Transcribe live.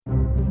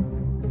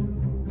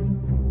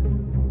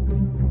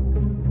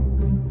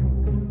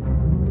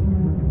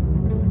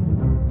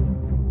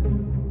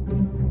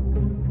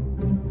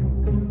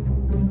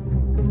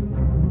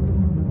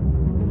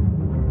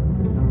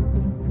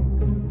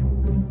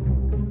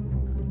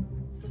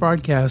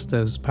broadcast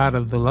as part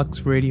of the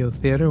Lux Radio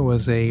Theater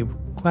was a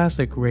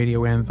classic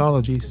radio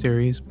anthology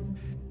series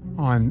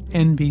on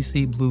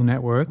NBC Blue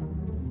Network,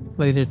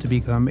 later to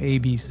become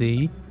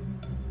ABC,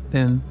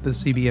 then the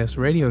CBS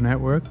Radio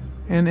Network,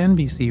 and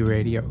NBC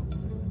Radio.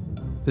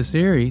 The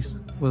series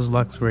was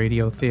Lux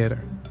Radio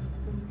Theater.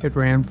 It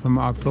ran from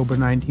October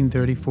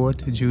 1934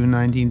 to June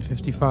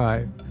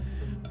 1955.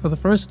 For the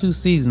first 2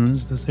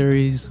 seasons, the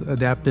series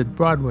adapted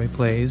Broadway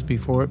plays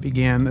before it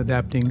began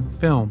adapting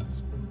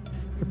films.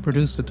 It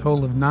produced a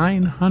total of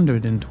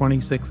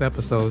 926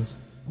 episodes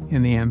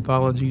in the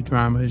anthology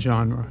drama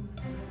genre.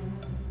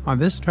 On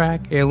this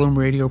track, Heirloom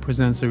Radio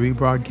presents a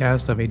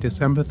rebroadcast of a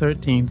December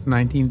 13,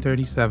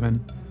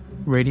 1937,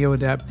 radio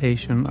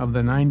adaptation of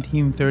the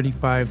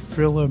 1935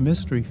 thriller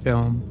mystery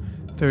film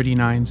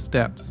 39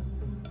 Steps.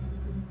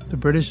 The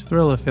British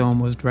thriller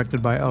film was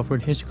directed by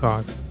Alfred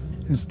Hitchcock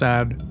and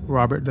starred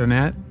Robert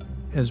Donat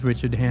as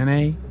Richard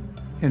Hannay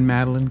and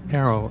Madeleine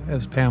Carroll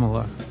as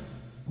Pamela.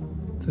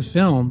 The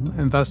film,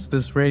 and thus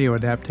this radio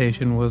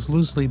adaptation, was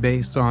loosely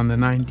based on the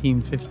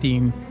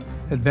 1915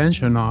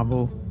 adventure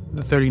novel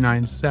The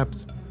 39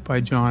 Steps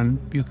by John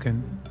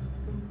Buchan.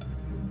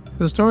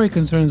 The story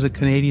concerns a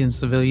Canadian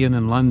civilian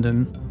in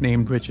London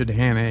named Richard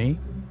Hannay,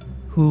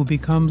 who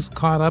becomes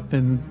caught up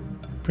in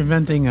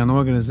preventing an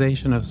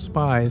organization of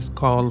spies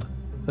called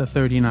the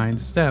 39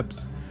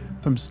 Steps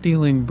from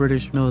stealing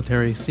British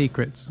military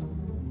secrets.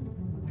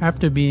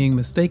 After being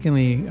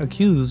mistakenly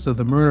accused of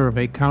the murder of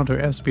a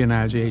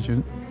counter-espionage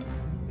agent,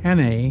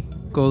 Hannay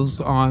goes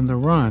on the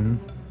run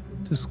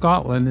to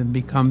Scotland and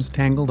becomes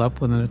tangled up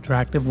with an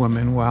attractive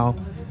woman while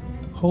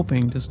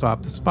hoping to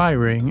stop the spy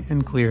ring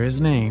and clear his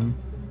name.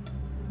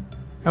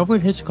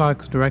 Alfred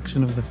Hitchcock's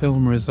direction of the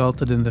film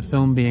resulted in the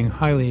film being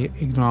highly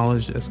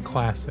acknowledged as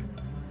classic.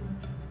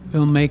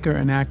 Filmmaker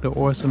and actor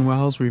Orson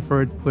Welles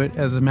referred to it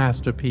as a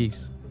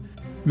masterpiece.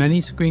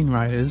 Many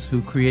screenwriters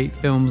who create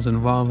films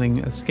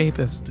involving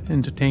escapist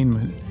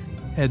entertainment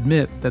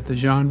admit that the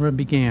genre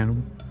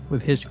began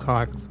with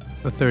Hitchcock's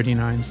The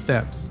 39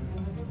 Steps.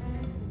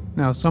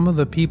 Now, some of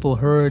the people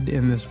heard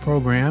in this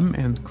program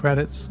and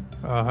credits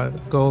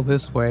go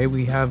this way.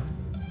 We have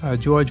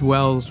George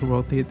Wells, who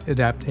wrote the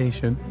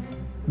adaptation,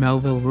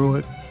 Melville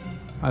Ruick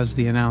as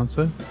the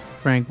announcer,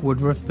 Frank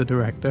Woodruff, the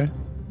director,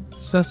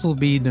 Cecil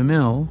B.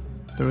 DeMille,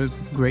 the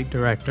great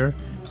director,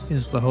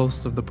 is the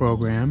host of the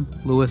program.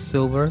 Louis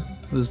Silver,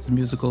 who's the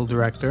musical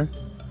director,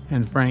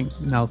 and Frank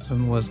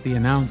Nelson was the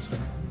announcer.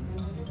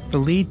 The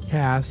lead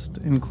cast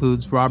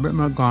includes Robert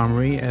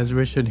Montgomery as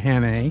Richard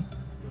Hannay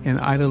and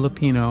Ida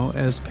Lupino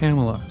as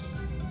Pamela.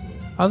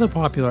 Other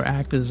popular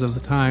actors of the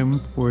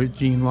time were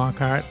Gene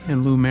Lockhart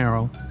and Lou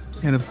Merrill,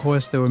 and of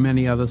course there were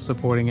many other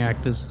supporting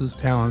actors whose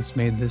talents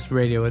made this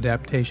radio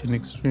adaptation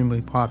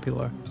extremely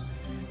popular.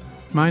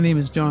 My name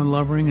is John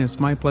Lovering, and it's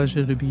my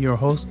pleasure to be your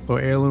host for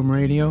Heirloom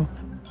Radio.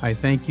 I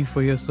thank you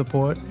for your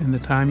support and the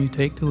time you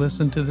take to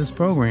listen to this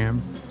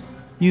program.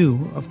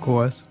 You, of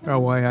course, are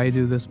why I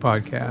do this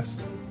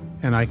podcast,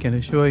 and I can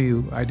assure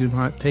you I do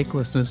not take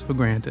listeners for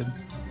granted.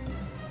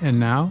 And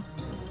now,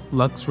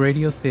 Lux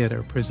Radio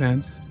Theater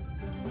presents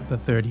The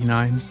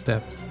 39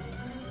 Steps.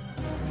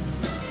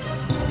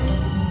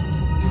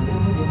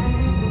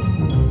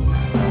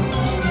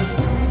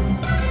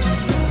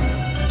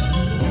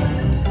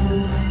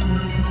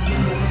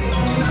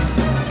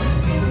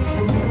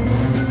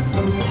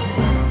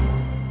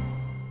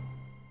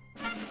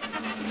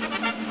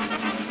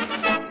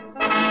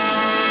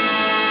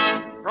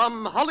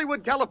 From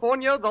Hollywood,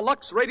 California, the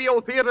Lux Radio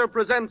Theater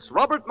presents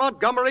Robert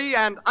Montgomery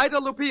and Ida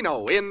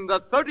Lupino in The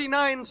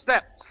 39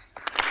 Steps.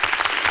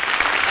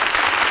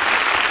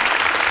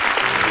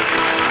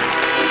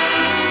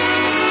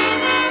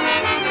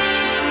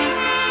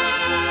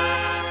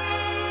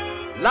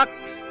 Lux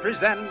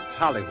presents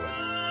Hollywood.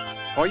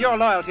 For your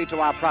loyalty to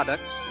our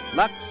products,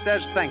 Lux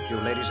says thank you,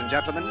 ladies and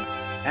gentlemen,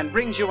 and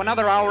brings you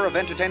another hour of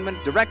entertainment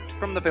direct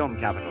from the film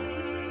capital.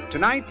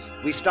 Tonight,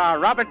 we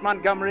star Robert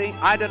Montgomery,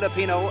 Ida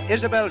Lupino,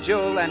 Isabel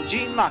Jewell, and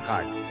Gene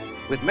Lockhart,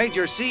 with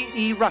Major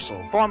C.E.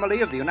 Russell,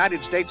 formerly of the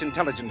United States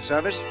Intelligence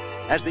Service,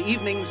 as the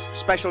evening's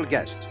special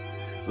guest.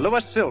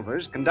 Louis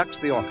Silvers conducts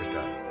the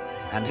orchestra.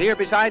 And here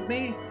beside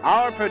me,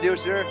 our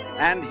producer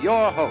and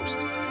your host.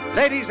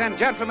 Ladies and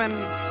gentlemen,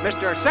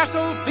 Mr.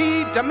 Cecil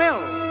B.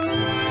 DeMille.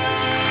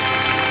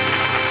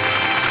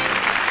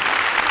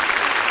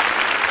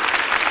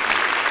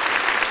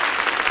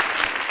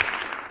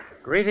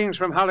 Greetings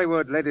from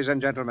Hollywood, ladies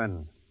and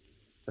gentlemen.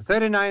 The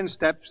 39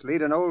 Steps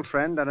lead an old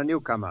friend and a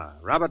newcomer,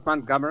 Robert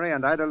Montgomery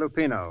and Ida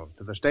Lupino,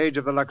 to the stage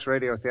of the Lux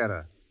Radio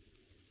Theater.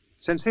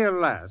 Since here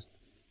last,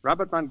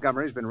 Robert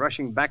Montgomery's been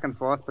rushing back and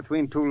forth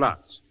between 2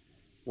 lots.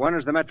 One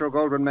is the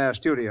Metro-Goldwyn-Mayer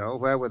studio,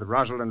 where with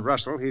Rosalind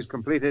Russell he's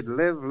completed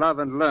Live, Love,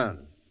 and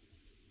Learn.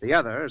 The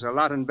other is a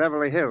lot in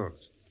Beverly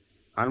Hills,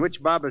 on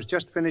which Bob has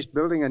just finished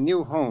building a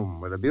new home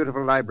with a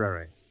beautiful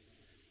library.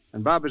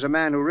 And Bob is a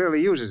man who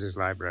really uses his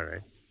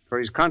library, for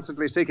he's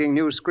constantly seeking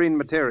new screen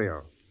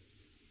material.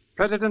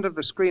 President of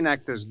the Screen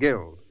Actors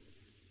Guild,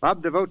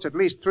 Bob devotes at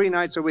least 3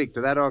 nights a week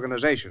to that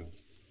organization,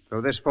 So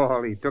this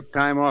fall, he took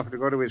time off to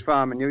go to his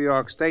farm in New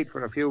York State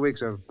for a few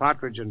weeks of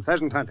partridge and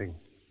pheasant hunting.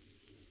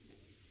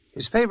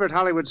 His favorite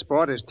Hollywood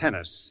sport is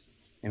tennis,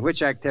 in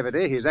which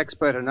activity he's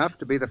expert enough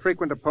to be the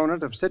frequent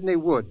opponent of Sidney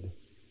Wood,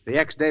 the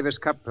ex-Davis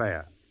Cup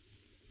player.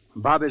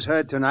 Bob is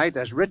heard tonight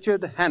as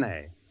Richard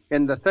Hannay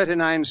in The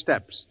 39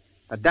 Steps,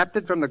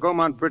 adapted from the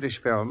Gaumont British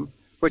film,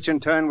 which in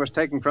turn was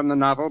taken from the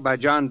novel by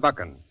John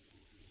Buchan.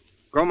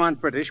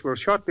 Gaumont British will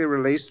shortly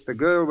release The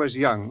Girl Was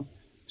Young,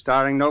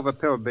 starring Nova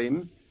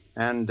Pilbeam,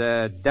 and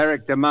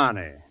Derek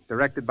DeMarney,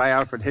 directed by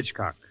Alfred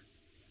Hitchcock.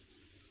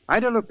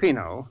 Ida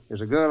Lupino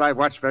is a girl I've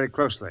watched very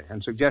closely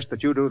and suggest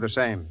that you do the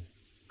same.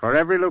 For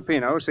every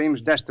Lupino seems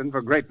destined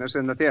for greatness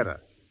in the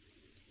theater.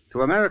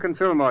 To American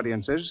film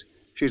audiences,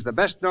 she's the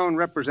best-known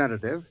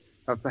representative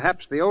of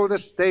perhaps the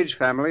oldest stage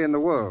family in the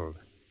world.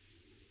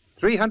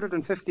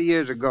 350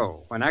 years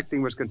ago, when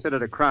acting was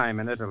considered a crime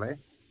in Italy,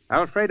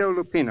 Alfredo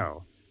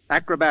Lupino,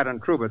 acrobat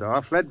and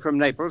troubadour, fled from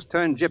Naples,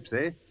 turned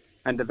gypsy,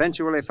 and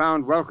eventually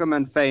found welcome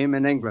and fame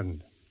in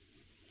England.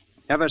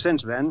 Ever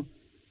since then,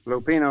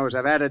 Lupinos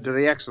have added to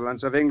the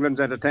excellence of England's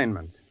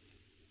entertainment.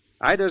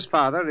 Ida's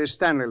father is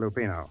Stanley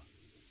Lupino,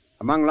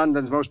 among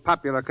London's most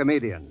popular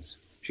comedians.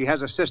 She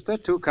has a sister,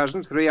 2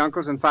 cousins, 3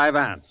 uncles, and 5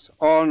 aunts,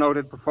 all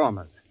noted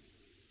performers.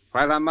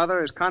 While her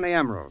mother is Connie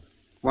Emerald,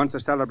 once a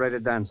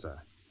celebrated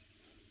dancer.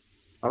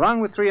 Along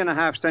with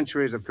 3.5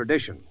 centuries of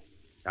tradition,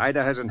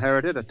 Ida has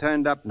inherited a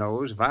turned-up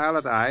nose,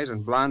 violet eyes,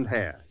 and blonde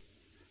hair.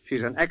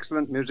 She's an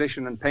excellent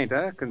musician and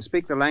painter, can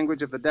speak the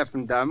language of the deaf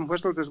and dumb,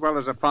 whistles as well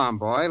as a farm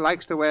boy,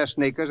 likes to wear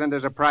sneakers, and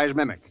is a prize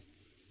mimic.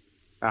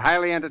 A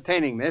highly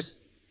entertaining miss,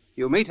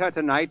 you meet her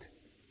tonight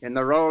in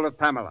the role of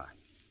Pamela.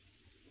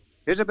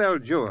 Isabel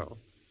Jewell,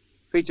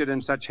 featured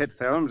in such hit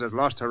films as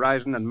Lost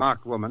Horizon and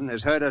Marked Woman,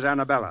 is heard as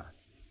Annabella.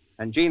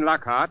 And Gene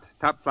Lockhart,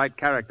 top-flight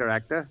character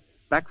actor,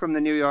 back from the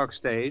New York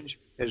stage,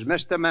 is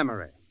Mr.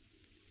 Memory.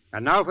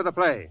 And now for the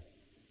play.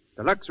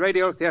 The Lux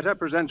Radio Theater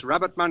presents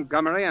Robert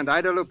Montgomery and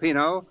Ida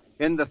Lupino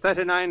in The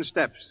 39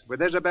 Steps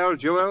with Isabel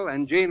Jewell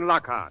and Gene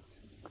Lockhart.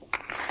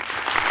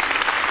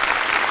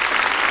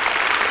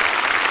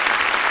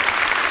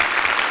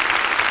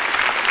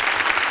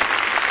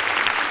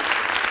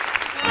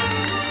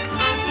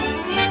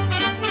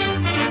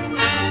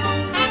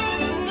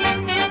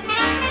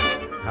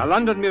 A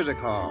London music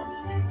hall.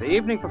 The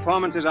evening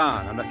performance is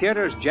on, and the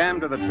theater is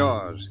jammed to the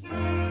doors.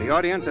 The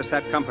audience is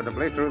sat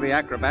comfortably through the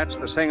acrobats,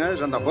 the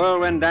singers, and the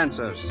whirlwind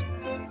dancers.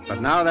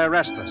 But now they're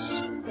restless.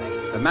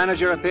 The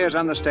manager appears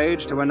on the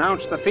stage to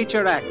announce the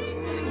feature act.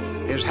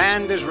 His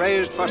hand is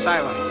raised for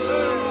silence.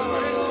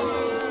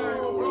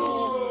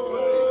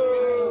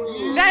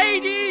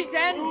 Ladies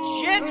and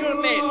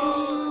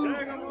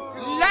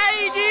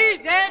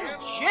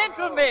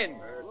gentlemen,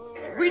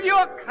 with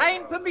your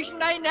kind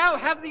permission, I now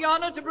have the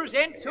honor to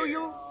present to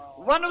you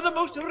one of the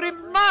most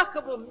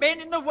remarkable men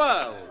in the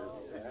world.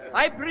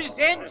 I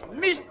present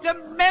Mr.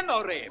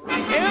 Memory.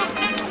 Thank you.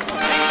 Thank you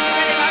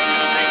very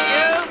much. Thank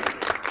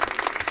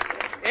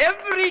you.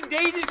 Every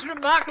day this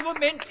remarkable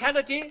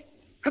mentality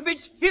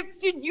commits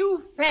 50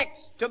 new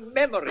facts to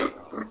memory.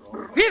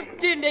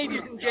 50,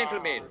 ladies and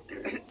gentlemen.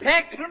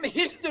 Facts from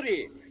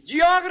history,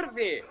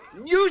 geography,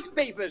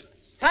 newspapers,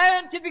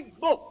 scientific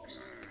books.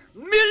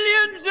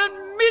 Millions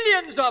and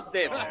millions of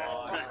them.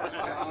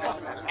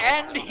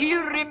 And he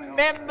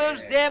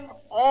remembers them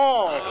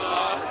all.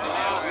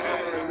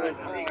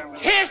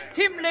 Test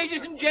him,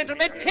 ladies and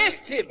gentlemen,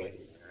 test him.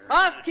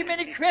 Ask him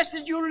any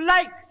questions you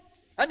like,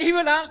 and he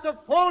will answer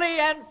fully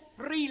and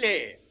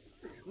freely.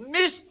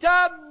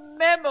 Mr.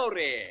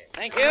 Memory.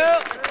 Thank you.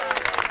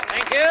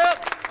 Thank you.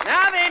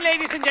 Now then,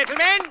 ladies and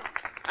gentlemen,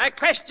 a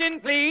question,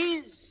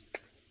 please.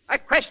 A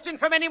question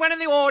from anyone in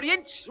the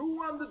audience? Who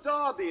won the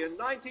Derby in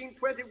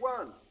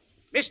 1921?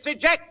 Mr.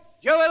 Jack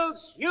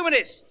Joel's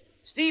Humanist.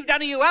 Steve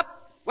Donahue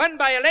up, won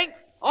by a length,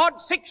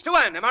 odds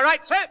 6-1. Am I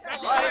right, sir?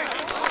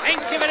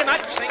 Thank you very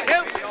much. Thank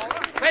you.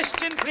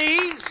 Question,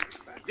 please.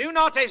 Do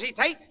not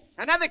hesitate.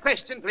 Another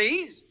question,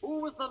 please. Who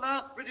was the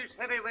last British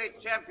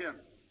heavyweight champion?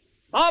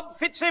 Bob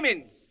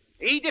Fitzsimmons.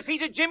 He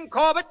defeated Jim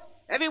Corbett,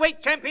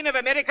 heavyweight champion of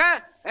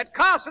America, at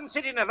Carson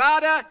City,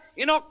 Nevada,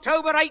 in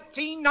October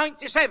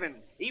 1897.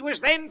 He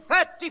was then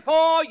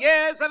 34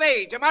 years of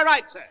age. Am I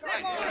right, sir?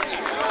 Thank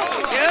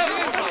you.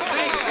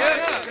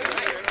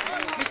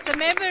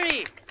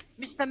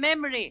 Mr.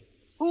 Memory,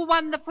 who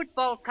won the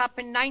football cup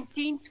in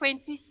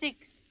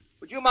 1926?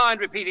 Would you mind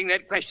repeating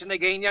that question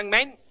again, young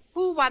man?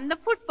 Who won the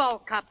football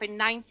cup in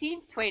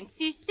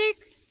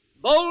 1926?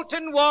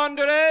 Bolton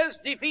Wanderers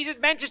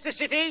defeated Manchester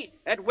City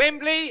at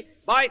Wembley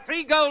by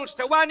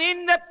 3-1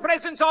 in the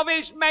presence of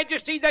His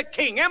Majesty the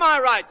King. Am I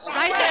right, sir?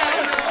 Right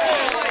there.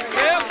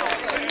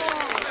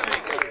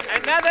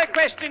 Another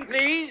question,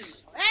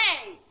 please.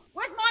 Hey,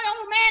 where's my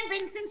old man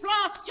been since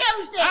last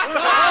Tuesday?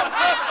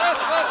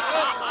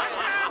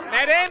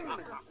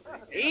 Madam,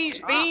 he's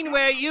been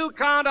where you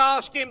can't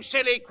ask him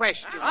silly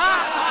questions.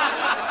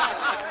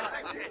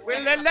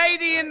 Will the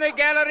lady in the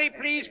gallery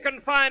please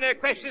confine her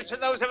questions to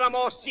those of a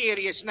more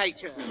serious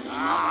nature?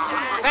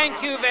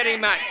 Thank you very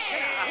much.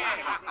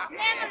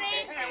 Memory.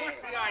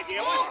 What's the idea?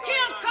 Who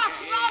killed Gus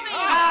Robin?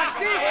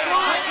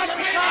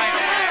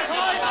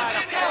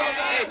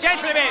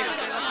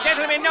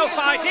 Gentlemen, no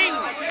fighting.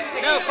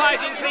 No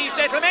fighting, please,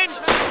 gentlemen.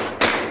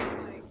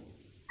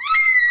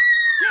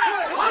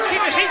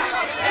 Keep your seats.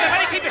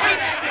 Everybody keep your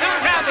seats. Don't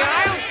crowd the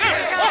aisles.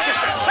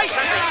 Orchestra, play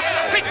something.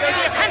 Quick, there'll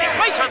be a panic.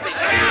 Play something.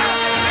 Let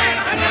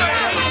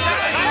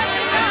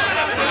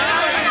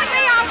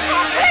me out,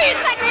 Paul. Please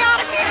let me out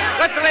of here.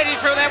 Let the lady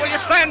through there. Will you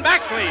stand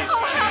back, please?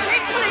 Oh, help me,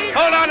 please.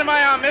 Hold on to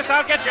my arm, miss.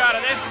 I'll get you out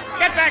of this.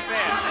 Get back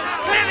there.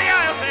 Clear the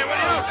aisles there,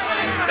 will you?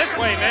 This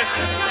way, miss.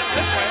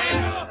 This way.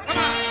 Come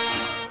on.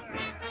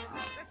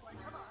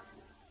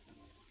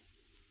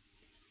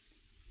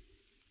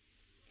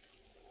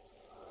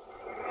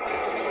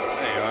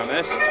 There you are,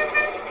 miss.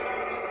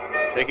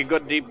 Take a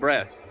good deep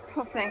breath.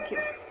 Oh, thank you.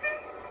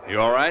 You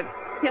all right?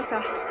 Yes,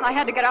 sir. I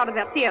had to get out of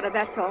that theater,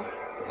 that's all.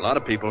 A lot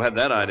of people had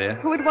that idea.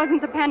 Oh, it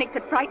wasn't the panic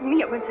that frightened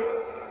me. It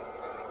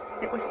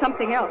was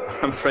something else.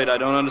 I'm afraid I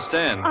don't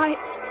understand.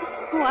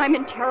 I'm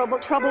in terrible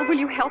trouble. Will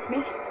you help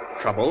me?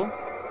 Trouble?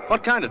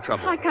 What kind of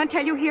trouble? I can't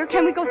tell you here.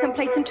 Can we go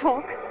someplace and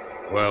talk?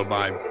 Well,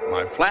 my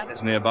flat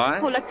is nearby.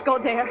 Oh, let's go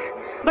there.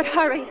 But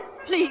hurry,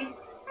 please.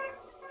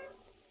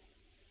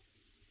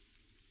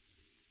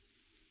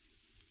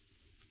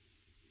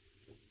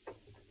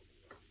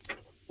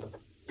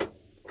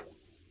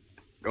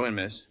 Go in,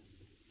 miss.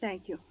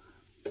 Thank you.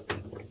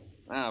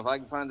 Now, if I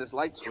can find this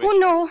light switch. Oh,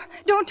 no.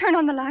 Don't turn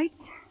on the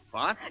lights.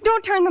 What?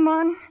 Don't turn them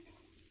on.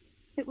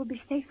 It will be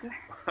safer.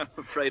 I'm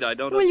afraid I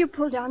don't... Will you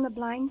pull down the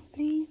blinds,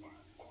 please?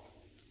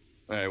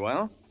 Very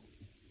well.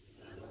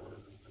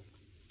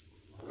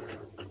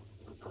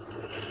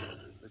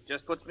 This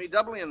just puts me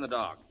doubly in the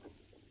dark.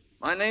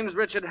 My name's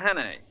Richard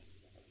Hannay.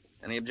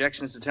 Any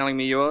objections to telling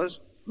me yours?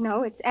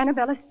 No, it's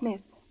Annabella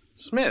Smith.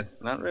 Smith?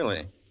 Not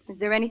really. Is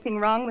there anything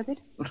wrong with it?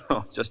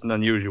 No, just an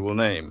unusual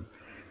name.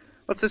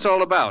 What's this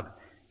all about?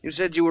 You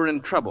said you were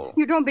in trouble.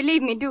 You don't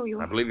believe me, do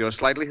you? I believe you're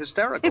slightly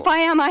hysterical. If I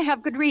am, I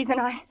have good reason.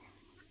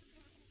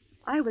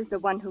 I was the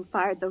one who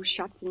fired those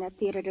shots in that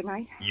theater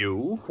tonight.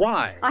 You?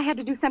 Why? I had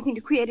to do something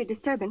to create a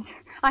disturbance.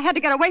 I had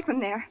to get away from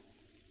there.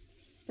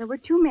 There were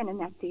 2 men in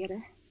that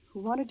theater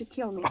who wanted to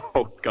kill me.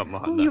 Oh, come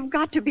on. Oh, now. you've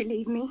got to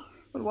believe me.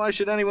 But why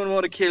should anyone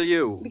want to kill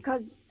you?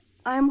 Because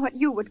I'm what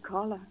you would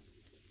call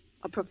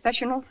a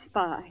professional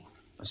spy.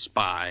 A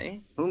spy?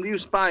 Whom do you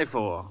spy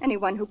for?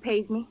 Anyone who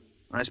pays me.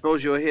 I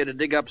suppose you're here to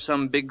dig up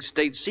some big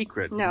state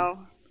secret. No.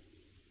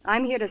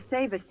 I'm here to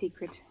save a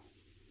secret.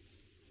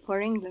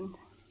 For England.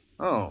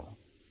 Oh.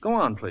 Go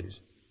on, please.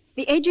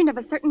 The agent of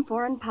a certain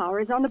foreign power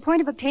is on the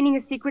point of obtaining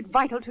a secret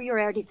vital to your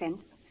air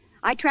defense.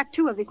 I tracked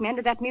 2 of his men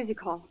to that music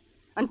hall.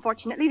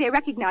 Unfortunately, they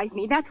recognized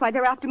me. That's why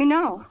they're after me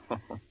now.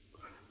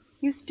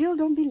 You still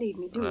don't believe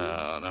me, do you?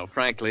 No,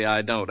 frankly,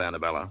 I don't,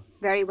 Annabella.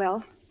 Very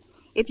well.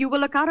 If you will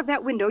look out of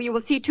that window, you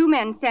will see 2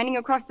 men standing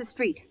across the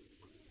street.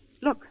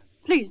 Look,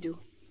 please do.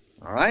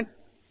 All right.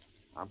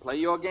 I'll play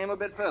your game a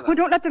bit further. Oh,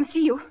 don't let them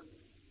see you.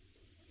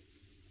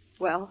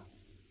 Well?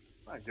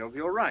 By Jove,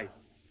 you're right.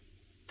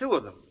 2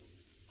 of them.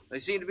 They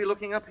seem to be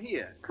looking up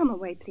here. Come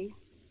away, please.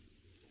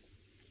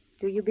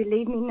 Do you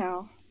believe me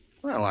now?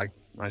 Well,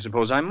 I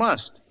suppose I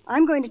must.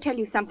 I'm going to tell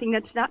you something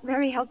that's not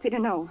very healthy to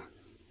know.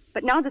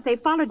 But now that they've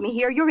followed me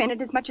here, you're in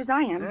it as much as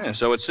I am. Yeah,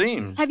 so it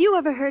seems. Have you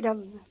ever heard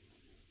of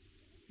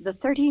the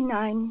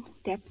 39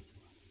 steps?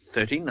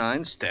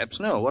 39 steps?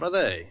 No, what are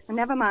they?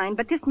 Never mind,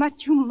 but this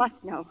much you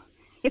must know.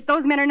 If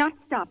those men are not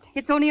stopped,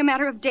 it's only a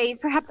matter of days,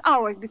 perhaps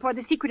hours, before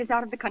the secret is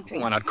out of the country.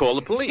 Why not call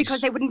the police? Because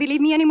they wouldn't believe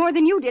me any more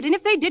than you did. And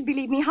if they did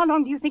believe me, how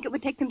long do you think it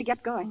would take them to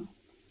get going?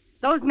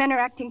 Those men are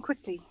acting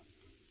quickly.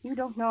 You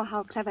don't know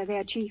how clever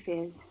their chief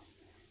is.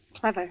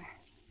 Clever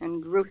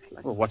and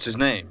ruthless. Well, what's his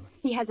name?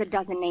 He has a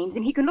dozen names,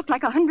 and he can look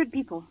like 100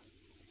 people.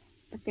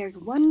 But there's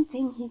one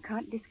thing he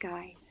can't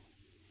disguise.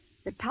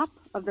 The top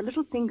of the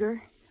little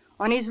finger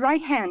on his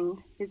right hand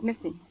is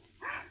missing.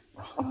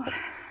 Oh.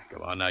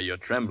 Come on, now you're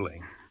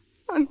trembling.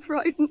 I'm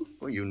frightened.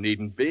 Well, you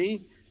needn't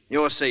be.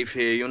 You're safe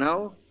here, you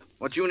know.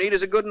 What you need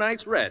is a good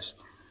night's rest.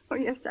 Oh,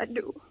 yes, I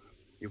do.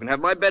 You can have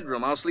my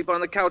bedroom. I'll sleep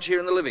on the couch here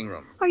in the living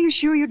room. Are you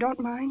sure you don't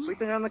mind?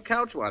 Sleeping on the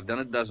couch? Well, I've done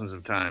it dozens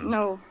of times.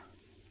 No.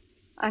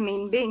 I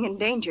mean, being in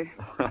danger.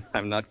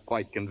 I'm not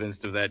quite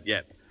convinced of that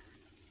yet.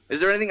 Is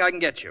there anything I can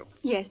get you?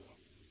 Yes.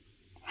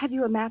 Have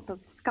you a map of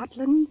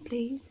Scotland,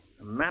 please?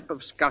 A map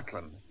of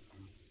Scotland.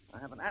 I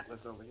have an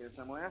atlas over here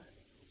somewhere.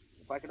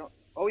 If I can...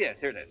 Oh, yes,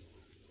 here it is.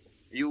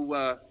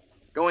 You,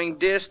 going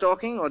deer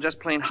stalking or just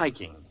plain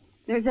hiking?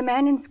 There's a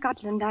man in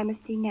Scotland I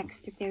must see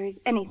next if there is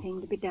anything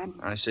to be done.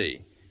 I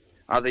see.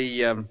 Are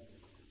the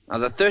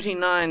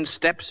 39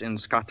 steps in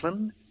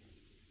Scotland?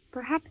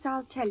 Perhaps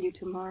I'll tell you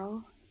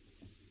tomorrow.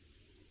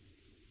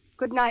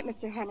 Good night,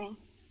 Mr. Hannay.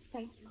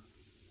 Thank you.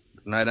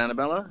 Good night,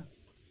 Annabella.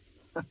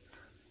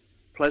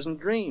 Pleasant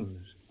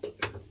dreams.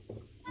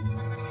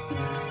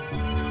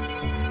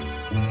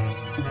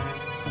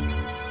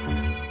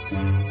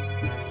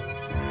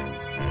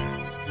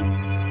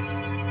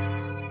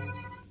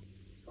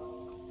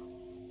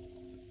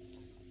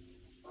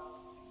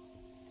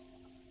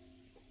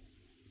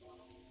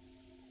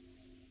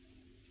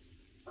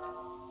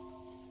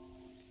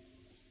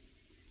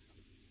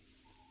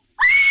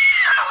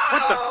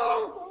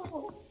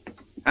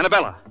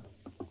 Annabella.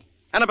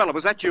 Annabella,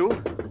 was that you?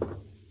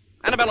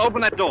 Annabella, open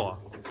that door.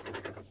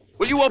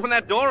 Will you open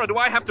that door, or do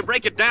I have to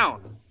break it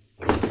down?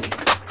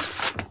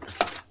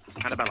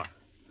 Annabella,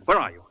 where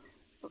are you?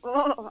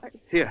 Oh,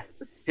 Here,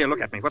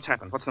 look at me. What's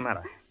happened? What's the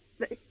matter?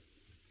 They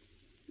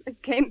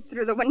came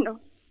through the window.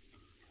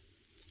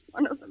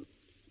 One of them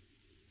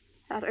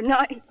had a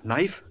knife.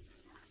 Knife?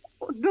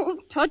 Oh,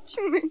 don't touch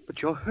me.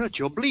 But you're hurt.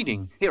 You're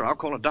bleeding. Here, I'll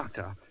call a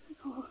doctor.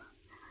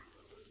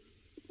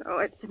 Oh,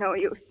 it's no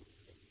use.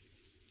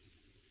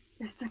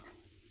 Listen.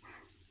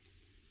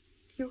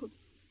 You've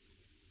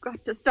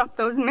got to stop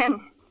those men.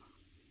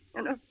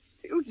 In a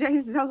few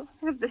days, they'll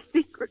have the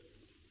secret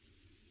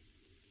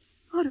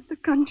out of the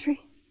country.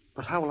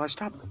 But how will I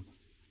stop them?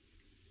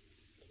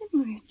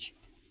 Kinrich.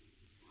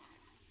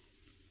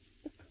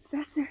 The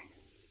professor.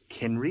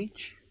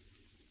 Kinreach?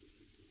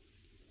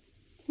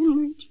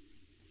 Kinrich.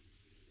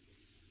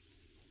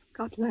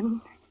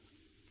 Scotland.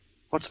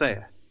 What's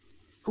there?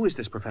 Who is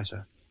this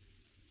professor?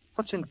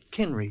 What's in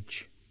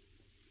Kinreach?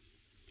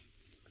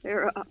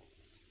 Clear up.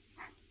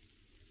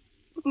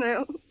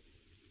 They'll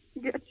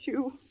get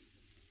you.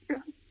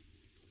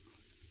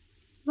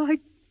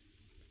 Like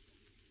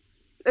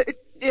they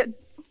did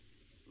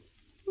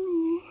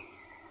me.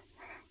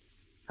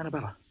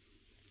 Annabella.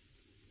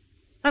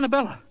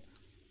 Annabella.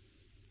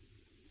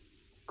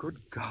 Good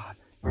God.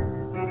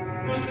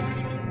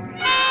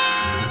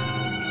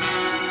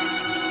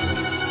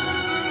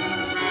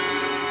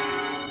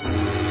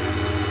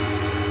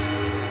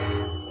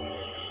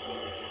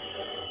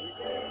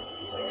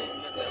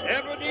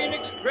 Aberdeen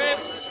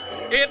Express,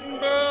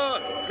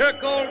 Edinburgh,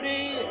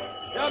 Kirkcaldy,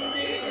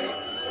 Dundee,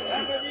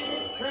 Aberdeen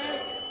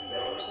Express.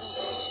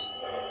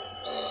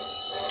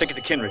 Ticket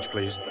to Kinreach,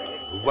 please.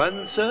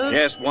 One, sir?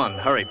 Yes, one.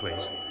 Hurry,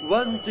 please.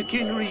 One to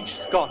Kinreach,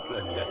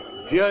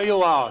 Scotland. Here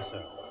you are,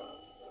 sir.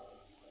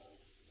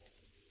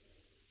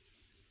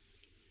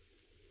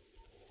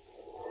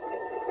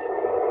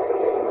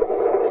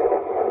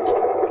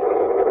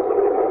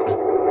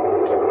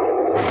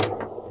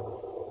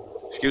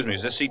 Excuse me,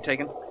 is this seat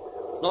taken?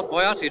 Not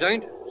by us, it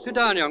ain't. Sit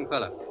down, young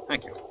fella.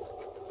 Thank you.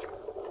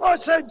 I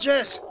said,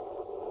 Jess,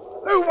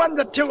 who won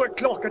the 2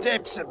 o'clock at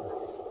Epsom?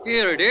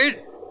 Here it is.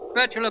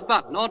 Bachelor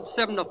Button, odd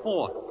 7 to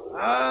 4.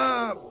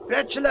 Ah,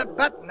 Bachelor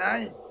Button,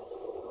 eh?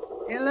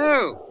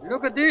 Hello,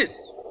 look at this.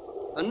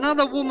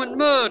 Another woman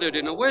murdered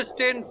in a West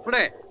End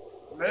flat.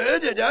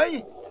 Murdered,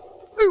 eh?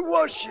 Who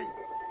was she?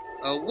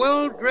 A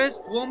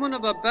well-dressed woman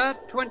of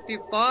about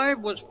 25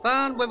 was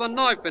found with a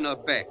knife in her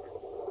back.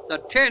 The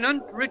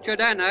tenant, Richard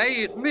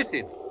Hannay, is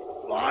missing.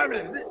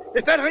 Blimey,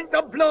 if that ain't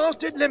the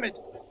blasted limit.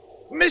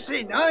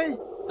 Missing, eh?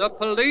 The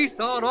police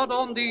are hot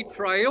on the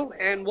trail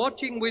and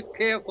watching with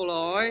careful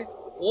eye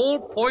all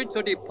points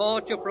of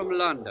departure from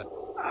London.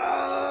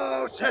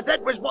 Oh, so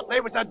that was what they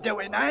was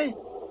a-doing, eh?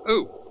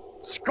 Who?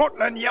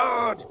 Scotland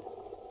Yard.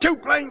 2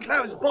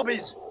 plainclothes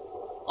bobbies.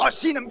 I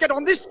seen 'em get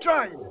on this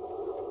train.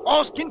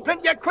 Asking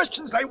plenty of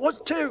questions they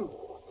was, too.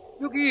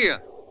 Look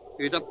here.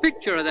 Here's a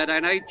picture of that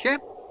Hannay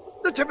chap.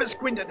 Let's have a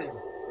squint at him.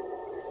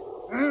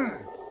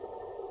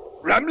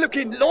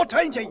 Rum-looking lot,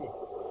 ain't he?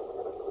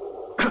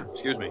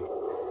 Excuse me.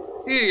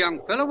 Here, young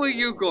fella, where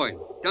you going?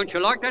 Don't you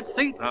like that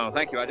seat? Oh,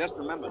 thank you. I just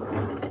remembered.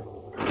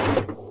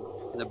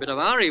 In a bit of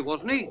a hurry,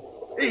 wasn't he?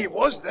 He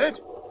was that.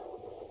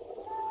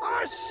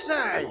 I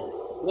say.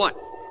 What?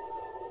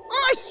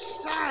 I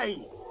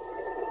say.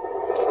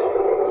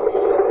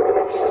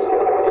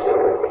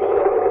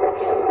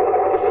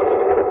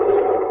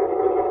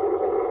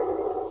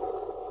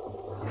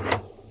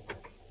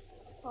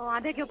 Oh, I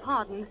beg your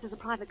pardon. This is a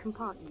private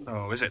compartment.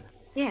 Oh, is it?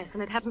 Yes,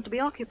 and it happens to be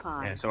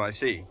occupied. Yeah, so I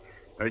see.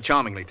 Very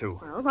charmingly, too.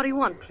 Well, what do you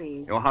want,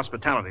 please? Your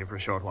hospitality for a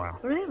short while.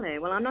 Really?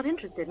 Well, I'm not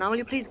interested. Now, will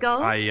you please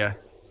go?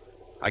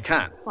 I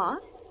can't.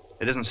 What?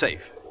 It isn't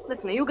safe.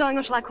 Listen, are you going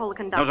or shall I call the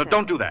conductor? No,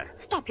 don't do that.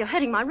 Stop, you're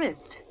hurting my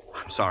wrist.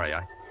 I'm sorry.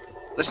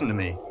 Listen to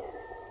me.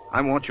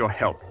 I want your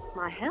help.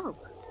 My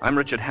help? I'm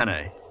Richard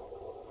Hannay.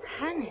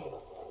 Hannay?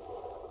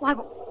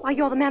 Why,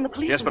 you're the man the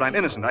police... Yes, but I'm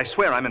innocent. I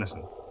swear I'm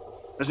innocent.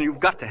 Listen, you've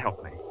got to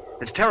help me.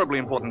 It's terribly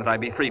important that I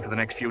be free for the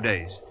next few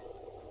days.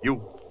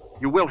 You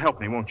will help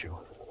me, won't you?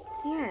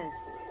 Yes.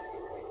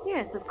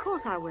 Yes, of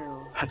course I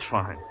will. That's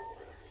fine.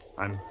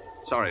 I'm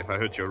sorry if I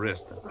hurt your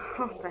wrist.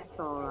 Oh, that's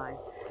all right.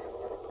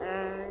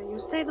 You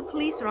say the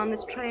police are on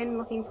this train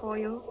looking for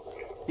you?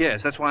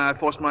 Yes, that's why I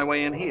forced my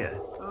way in here.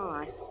 Oh,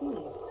 I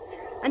see.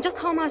 And just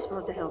how am I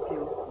supposed to help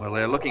you? Well,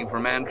 they're looking for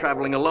a man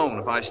traveling alone.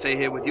 If I stay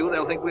here with you,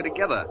 they'll think we're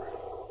together.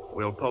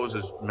 We'll pose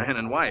as man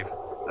and wife,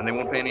 and they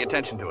won't pay any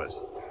attention to us.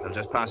 They'll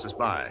just pass us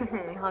by.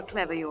 How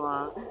clever you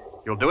are.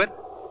 You'll do it?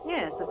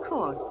 Yes, of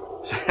course.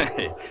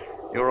 Say,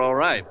 you're all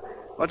right.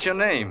 What's your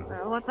name?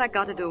 Well, what's that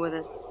got to do with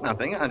it?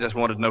 Nothing. I just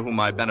wanted to know who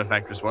my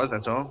benefactress was,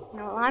 that's all.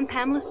 No, I'm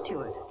Pamela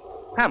Stewart.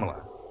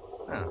 Pamela?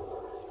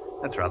 Oh,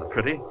 that's rather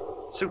pretty.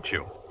 Suits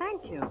you.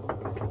 Thank you.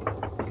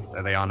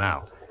 There they are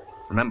now.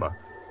 Remember,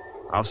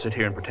 I'll sit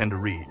here and pretend to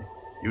read.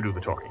 You do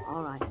the talking.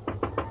 All right.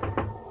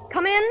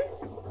 Come in.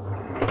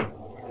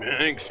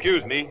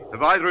 Excuse me.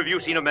 Have either of you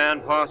seen a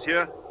man pass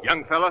here?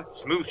 Young fella,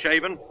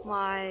 smooth-shaven?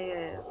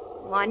 Why,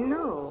 Why,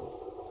 no.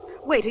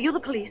 Wait, are you the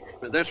police?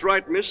 That's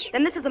right, miss.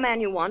 Then this is the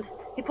man you want.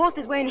 He forced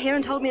his way in here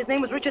and told me his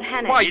name was Richard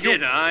Hannay. Why,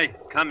 Did I?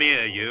 Come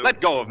here, you.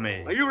 Let go of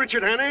me. Are you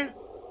Richard Hannay?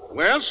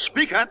 Well,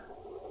 speak up.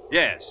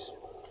 Yes.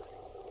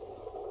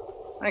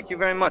 Thank you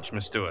very much,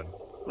 Miss Stewart.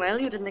 Well,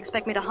 you didn't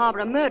expect me to harbor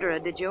a murderer,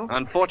 did you?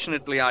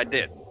 Unfortunately, I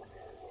did.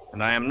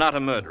 And I am not a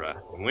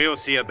murderer. We'll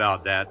see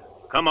about that.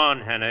 Come on,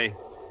 Hannay.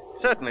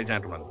 Certainly,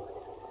 gentlemen.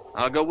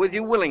 I'll go with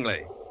you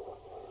willingly.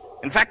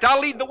 In fact, I'll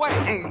lead the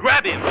way.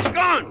 Grab him. He's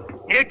gone.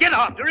 Here, get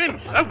after him.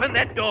 Open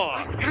that door.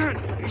 I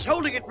can't. He's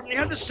holding it from the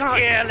other side.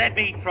 Here, let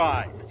me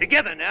try.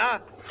 Together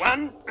now.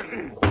 1,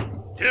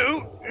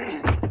 2,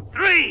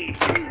 3.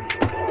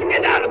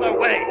 Get out of the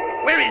way.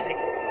 Where is he?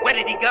 Where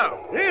did he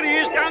go? There he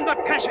is, down the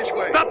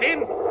passageway. Stop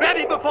him. Grab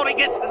him before he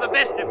gets to the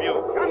best of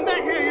you. Come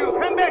back here, you.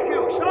 Come back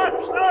here.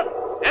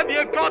 Stop. Have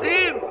you got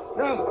him?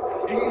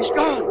 No, he's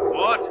gone.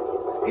 What?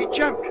 He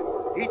jumped.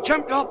 He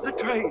jumped off the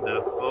train.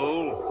 The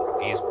fool.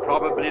 He's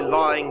probably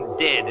lying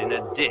dead in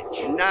a ditch.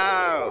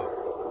 No.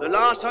 The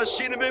last I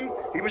seen of him,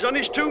 he was on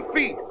his 2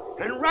 feet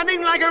and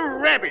running like a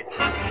rabbit.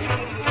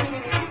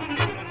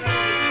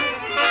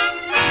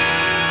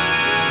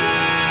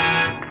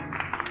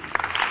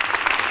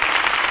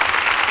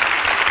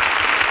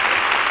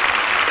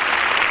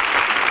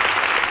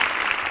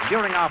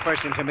 During our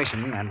first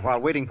intermission, and while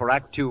waiting for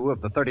Act 2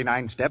 of the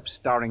 39 Steps,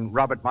 starring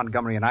Robert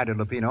Montgomery and Ida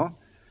Lupino,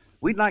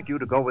 we'd like you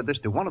to go with us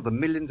to one of the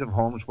millions of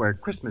homes where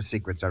Christmas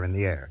secrets are in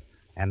the air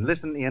and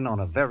listen in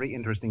on a very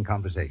interesting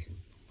conversation.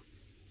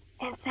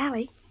 Aunt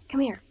Sally,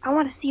 come here. I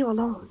want to see you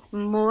alone.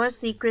 More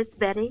secrets,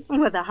 Betty?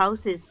 Well, the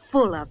house is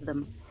full of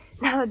them.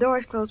 Now the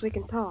door's closed, we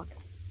can talk.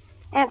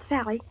 Aunt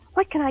Sally,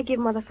 what can I give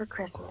Mother for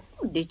Christmas?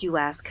 Did you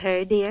ask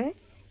her, dear?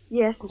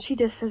 Yes, and she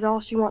just says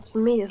all she wants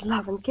from me is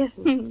love and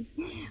kisses.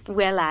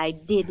 Well, I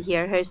did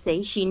hear her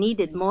say she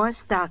needed more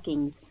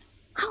stockings.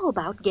 How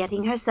about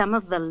getting her some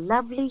of the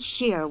lovely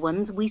sheer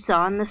ones we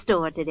saw in the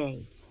store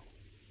today?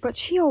 But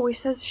she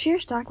always says sheer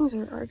stockings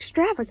are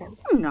extravagant.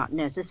 Not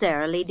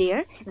necessarily,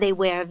 dear. They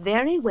wear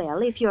very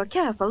well if you're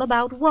careful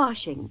about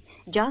washing.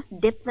 Just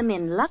dip them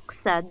in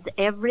Lux suds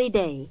every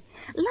day.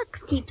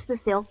 Lux keeps the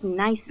silk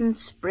nice and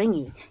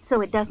springy, so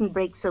it doesn't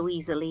break so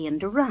easily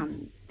into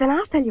runs. Then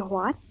I'll tell you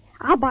what.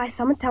 I'll buy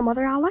some and tell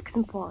Mother I'll Lux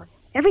them for her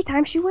every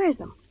time she wears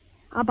them.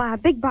 I'll buy a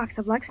big box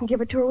of Lux and give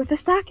it to her with the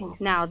stockings.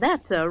 Now,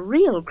 that's a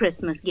real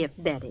Christmas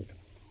gift, Betty.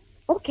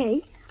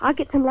 Okay, I'll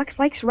get some Lux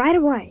Flakes right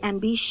away.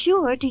 And be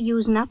sure to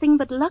use nothing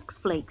but Lux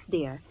Flakes,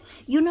 dear.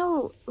 You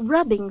know,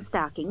 rubbing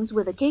stockings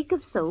with a cake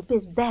of soap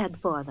is bad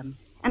for them.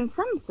 And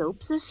some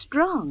soaps are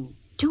strong,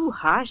 too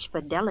harsh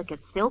for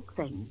delicate silk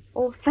things.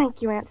 Oh,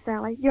 thank you, Aunt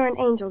Sally. You're an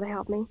angel to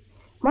help me.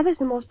 Mother's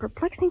the most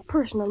perplexing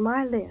person on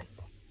my list.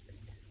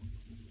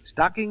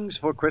 Stockings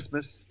for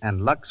Christmas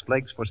and Lux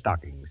Flakes for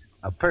stockings.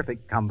 A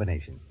perfect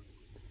combination.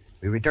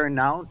 We return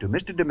now to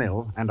Mr.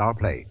 DeMille and our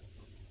play.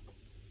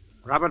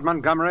 Robert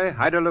Montgomery,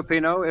 Ida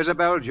Lupino,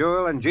 Isabel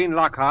Jewell, and Jean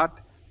Lockhart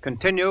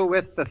continue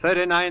with the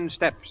 39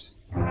 Steps.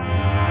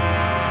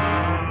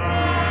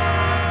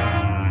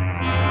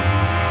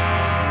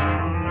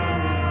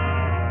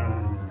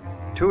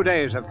 2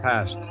 days have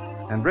passed,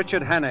 and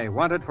Richard Hannay,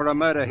 wanted for a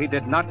murder he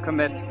did not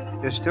commit,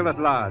 is still at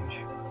large.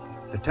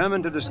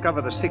 Determined to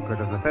discover the secret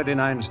of the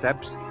 39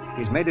 Steps,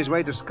 he's made his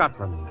way to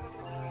Scotland.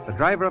 The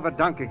driver of a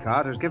donkey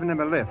cart has given him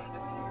a lift,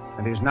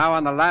 and he's now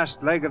on the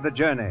last leg of the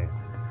journey,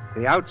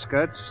 the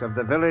outskirts of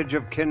the village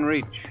of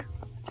Kinreach.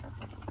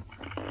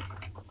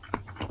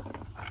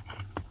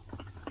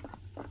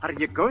 Are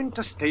you going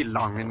to stay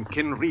long in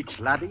Kinreach,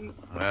 laddie?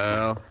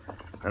 Well,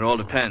 it all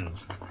depends.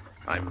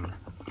 I'm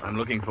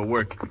looking for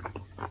work.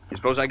 You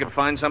suppose I could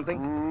find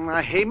something?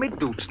 I hae me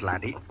doubts,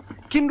 laddie.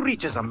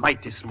 Kinreach is a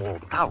mighty small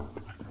town.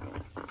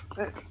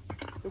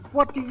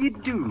 What do you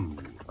do?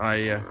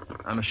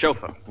 I'm a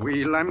chauffeur.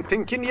 Well, I'm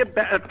thinking you'd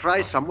better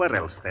try somewhere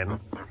else, then.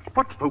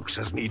 What folks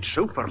as need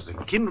chauffeurs in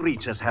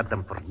Kinreach has had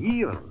them for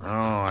years. Oh,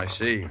 I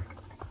see.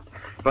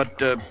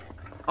 But,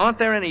 aren't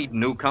there any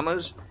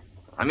newcomers?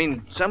 I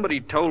mean, somebody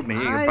told me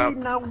about...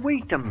 Now,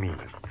 wait a minute.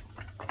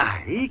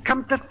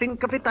 Come to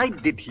think of it, I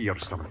did hear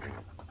something.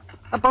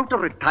 About a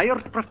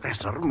retired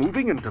professor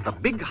moving into the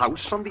big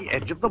house on the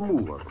edge of the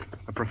moor.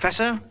 A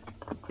professor?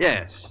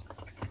 Yes.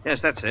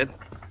 Yes, that's it.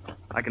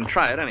 I can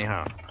try it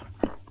anyhow.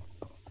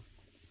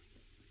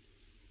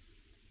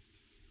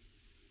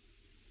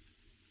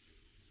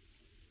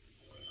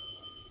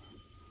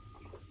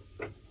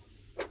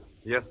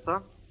 Yes,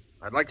 sir?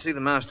 I'd like to see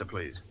the master,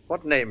 please.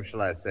 What name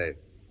shall I say?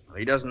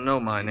 He doesn't know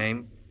my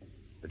name,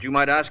 but you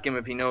might ask him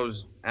if he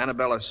knows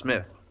Annabella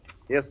Smith.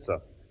 Yes, sir.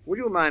 Would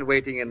you mind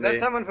waiting in Is there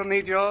someone for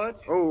me, George?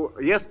 Oh,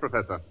 yes,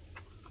 Professor.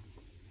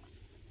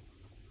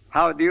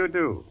 How do you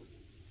do?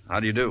 How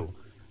do you do?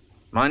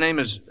 My name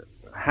is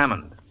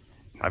Hammond.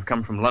 I've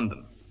come from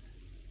London.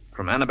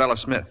 From Annabella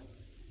Smith.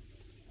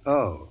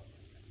 Oh.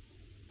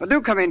 Well, do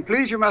come in,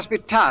 please. You must be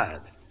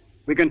tired.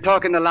 We can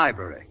talk in the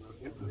library.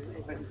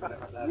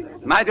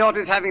 My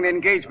daughter's having an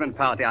engagement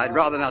party. I'd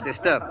rather not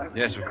disturb her.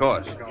 Yes, of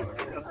course.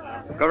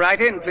 Go right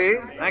in, please.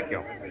 Thank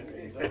you.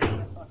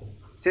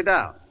 Sit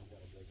down.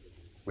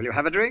 Will you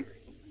have a drink?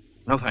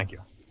 No, thank you.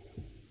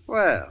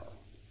 Well,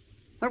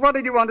 then what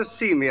did you want to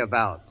see me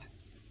about,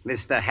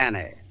 Mr.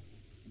 Hannay?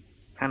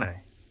 Hannay,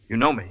 you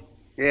know me.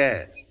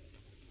 Yes.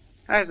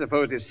 I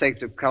suppose it's safe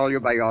to call you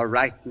by your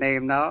right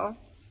name now.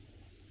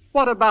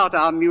 What about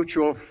our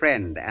mutual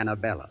friend,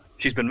 Annabella?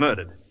 She's been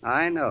murdered.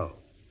 I know.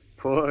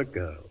 Poor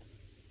girl.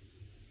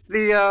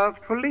 The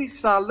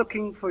police are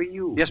looking for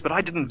you. Yes, but I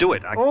didn't do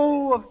it.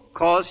 Oh, of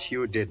course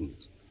you didn't.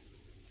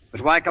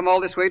 But why come all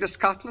this way to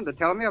Scotland to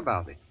tell me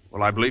about it?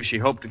 Well, I believe she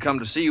hoped to come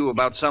to see you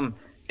about some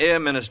air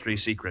ministry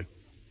secret.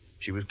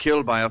 She was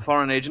killed by a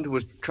foreign agent who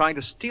was trying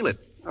to steal it.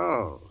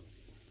 Oh.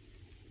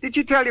 Did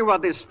she tell you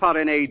what this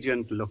foreign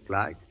agent looked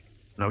like?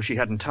 No, she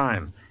hadn't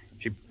time.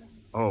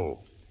 Oh,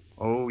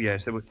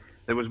 yes.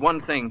 There was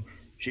one thing.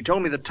 She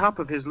told me the top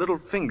of his little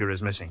finger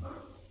is missing.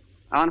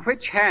 On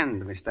which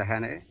hand, Mr.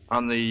 Hannay?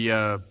 On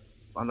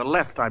the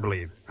left, I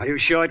believe. Are you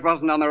sure it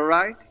wasn't on the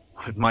right?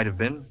 It might have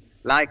been.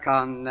 Like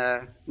on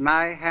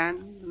my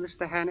hand,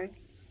 Mr. Hannay?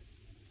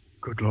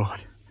 Good Lord.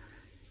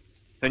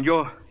 Then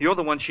you're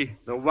the one she...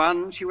 The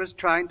one she was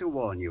trying to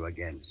warn you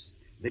against.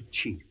 The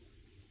chief.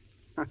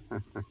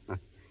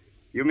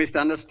 You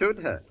misunderstood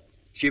her.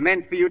 She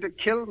meant for you to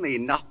kill me,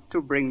 not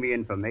to bring me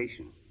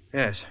information.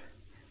 Yes.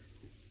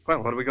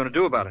 Well, what are we going to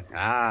do about it?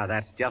 Ah,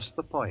 that's just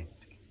the point.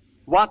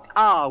 What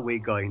are we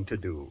going to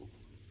do?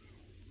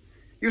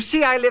 You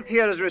see, I live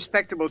here as a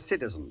respectable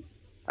citizen.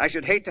 I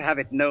should hate to have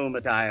it known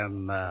that I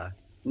am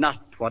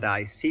not what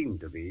I seem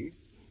to be.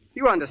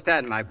 You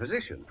understand my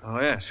position. Oh,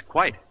 yes,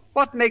 quite.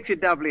 What makes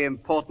it doubly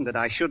important that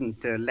I shouldn't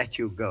let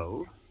you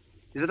go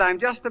is that I'm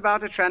just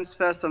about to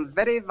transfer some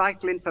very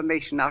vital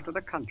information out of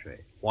the country.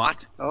 What?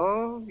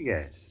 Oh,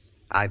 yes.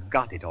 I've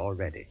got it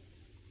already.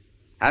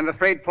 I'm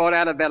afraid poor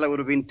Annabella would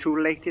have been too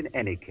late in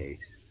any case.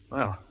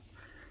 Well,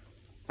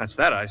 that's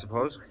that, I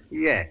suppose.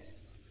 Yes.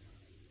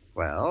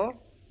 Well,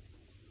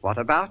 what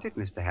about it,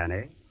 Mr.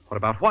 Hannay? What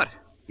about what?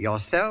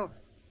 Yourself.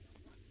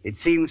 It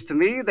seems to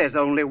me there's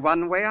only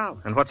one way out.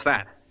 And what's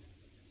that?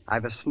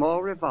 I've a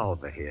small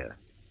revolver here.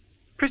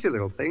 Pretty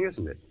little thing,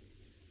 isn't it?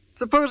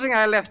 Supposing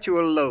I left you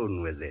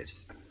alone with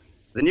this.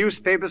 The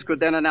newspapers could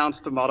then announce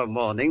tomorrow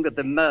morning that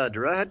the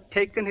murderer had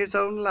taken his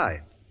own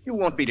life. You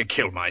want me to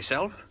kill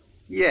myself?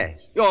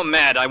 Yes. You're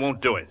mad. I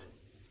won't do it.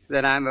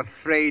 Then I'm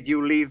afraid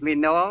you leave me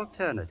no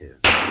alternative.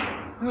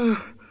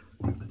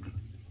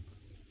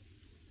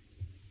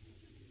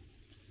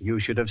 You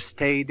should have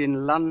stayed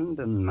in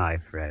London, my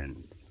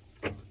friend.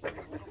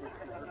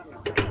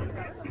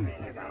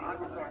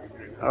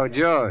 Oh,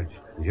 George.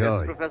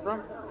 Yes,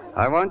 Professor?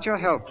 I want your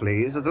help,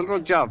 please. There's a little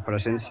job for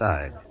us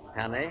inside.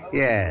 Hannay?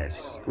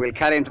 Yes. We'll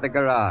carry him to the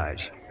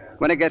garage.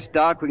 When it gets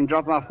dark, we can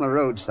drop him off on the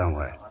road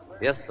somewhere.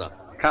 Yes, sir.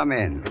 Come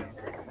in.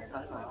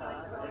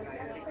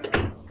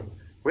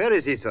 Where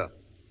is he, sir?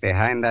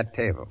 Behind that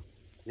table.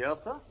 Yes,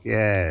 sir?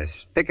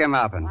 Yes. Pick him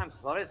up and... I'm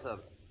sorry, sir,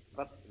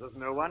 but there's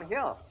no one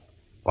here.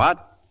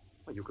 What?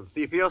 Well, you can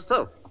see for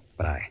yourself.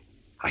 But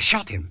I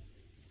shot him.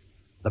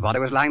 The body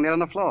was lying there on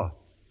the floor.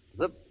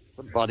 The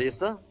body,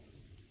 sir?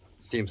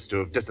 Seems to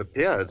have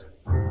disappeared.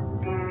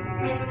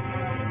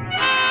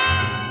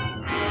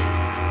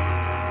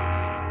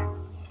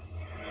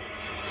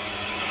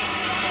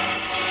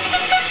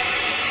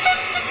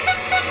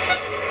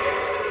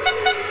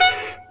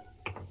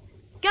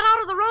 Get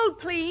out of the road,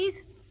 please.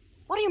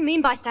 What do you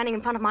mean by standing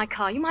in front of my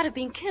car? You might have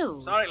been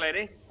killed. Sorry,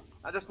 lady.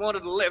 I just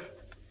wanted a lift.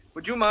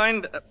 Would you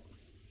mind...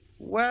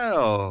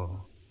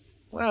 Well,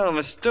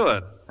 Miss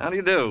Stewart, how do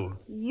you do?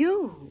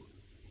 You?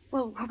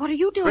 Well, what are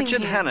you doing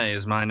Richard here? Hannay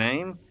is my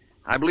name.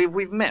 I believe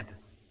we've met.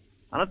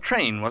 On a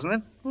train, wasn't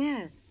it?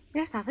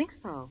 Yes, I think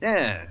so.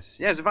 Yes.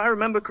 If I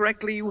remember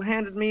correctly, you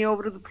handed me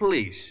over to the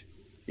police.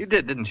 You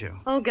did, didn't you?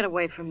 Oh, get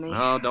away from me.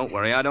 Oh, don't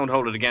worry. I don't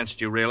hold it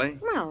against you, really.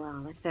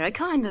 Well, that's very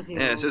kind of you.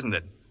 Yes, isn't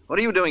it? What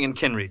are you doing in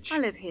Kinreach? I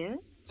live here.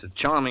 It's a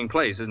charming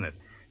place, isn't it?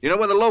 You know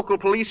where the local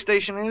police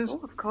station is?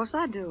 Oh, of course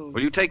I do.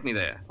 Will you take me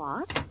there?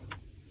 What?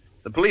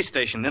 The police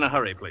station, in a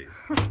hurry, please.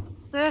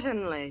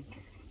 Certainly.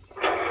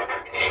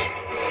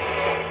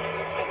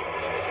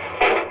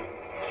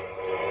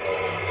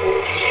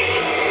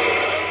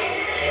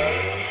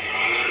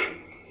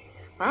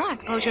 Well, I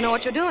suppose you know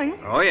what you're doing.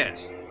 Oh, yes.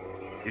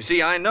 You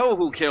see, I know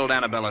who killed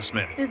Annabella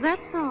Smith. Is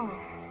that so?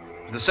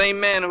 The same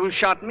man who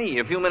shot me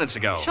a few minutes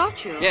ago.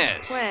 Shot you?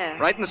 Yes. Where?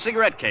 Right in the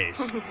cigarette case.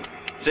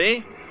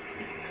 See?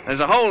 There's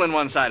a hole in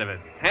one side of it.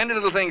 Handy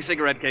little thing,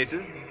 cigarette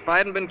cases. If I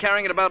hadn't been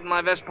carrying it about in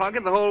my vest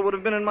pocket, the hole would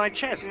have been in my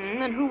chest.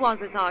 And who was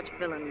this arch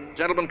villain?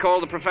 Gentleman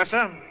called the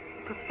professor.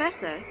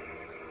 Professor?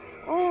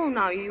 Oh,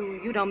 now,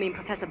 you don't mean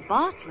Professor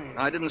Bartlett.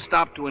 I didn't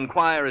stop to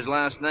inquire his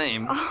last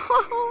name.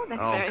 Oh,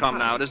 that's very come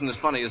funny. now. It isn't as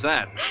funny as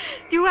that.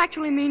 Do you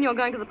actually mean you're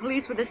going to the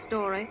police with this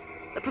story?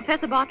 That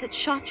Professor Bartlett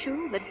shot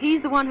you? That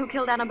he's the one who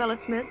killed Annabella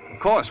Smith? Of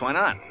course, why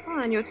not? Oh,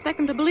 and you expect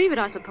them to believe it,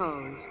 I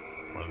suppose.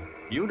 Well,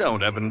 you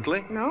don't,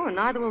 evidently. No, and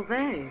neither will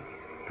they.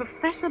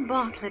 Professor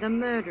Bartlett, a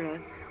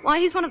murderer. Why,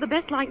 he's one of the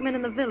best-liked men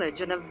in the village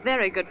and a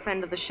very good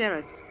friend of the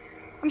sheriff's.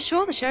 I'm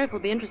sure the sheriff will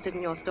be interested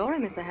in your story,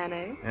 Mr.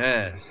 Hannay.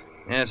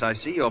 Yes, I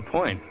see your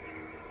point.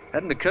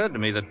 Hadn't occurred to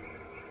me that...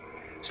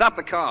 Stop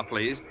the car,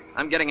 please.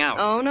 I'm getting out.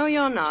 Oh, no,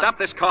 you're not. Stop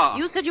this car.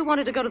 You said you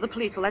wanted to go to the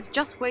police. Well, that's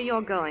just where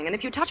you're going. And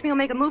if you touch me or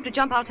make a move to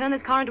jump, I'll turn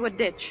this car into a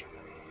ditch.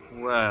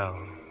 Well,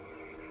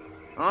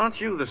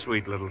 aren't you the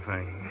sweet little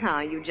thing?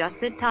 Now, you just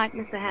sit tight,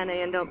 Mr.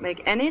 Hannay, and don't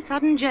make any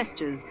sudden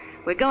gestures.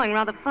 We're going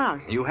rather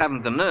fast. You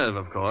haven't the nerve,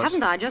 of course.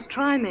 Haven't I? Just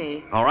try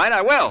me. All right,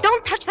 I will.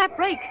 Don't touch that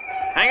brake.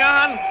 Hang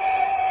on.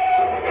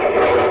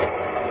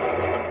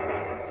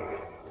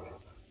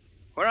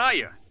 Where are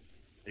you?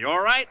 You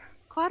all right?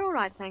 Quite all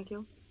right, thank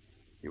you.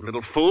 You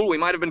little fool, we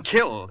might have been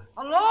killed.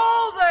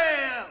 Hello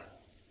there!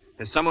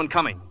 There's someone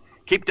coming.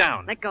 Keep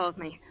down. Let go of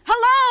me.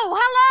 Hello,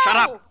 hello! Shut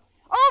up!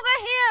 Over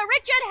here,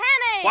 Richard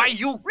Hannay! Why,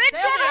 you... Richard!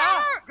 There they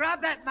are.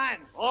 Grab that man.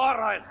 All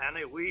right,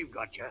 Hannay, we've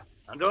got you.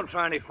 And don't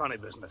try any funny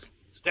business.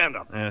 Stand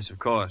up. Yes, of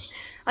course.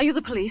 Are you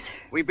the police?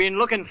 We've been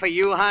looking for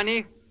you,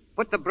 Hannay.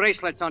 Put the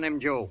bracelets on him,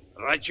 Joe.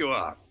 Right you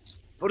are.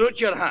 Put out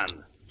your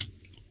hand.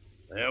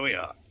 There we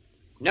are.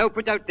 Now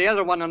put out the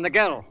other one on the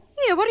girl.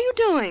 Here, what are you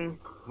doing?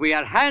 We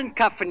are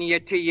handcuffing you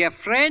to your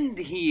friend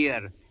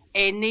here.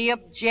 Any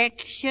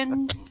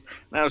objections?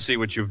 Now see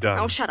what you've done.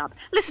 Oh, shut up.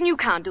 Listen, you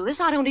can't do this.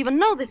 I don't even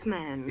know this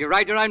man. You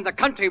ride around the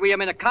country with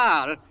him in a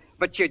car,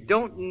 but you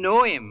don't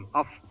know him.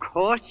 Of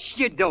course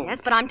you don't.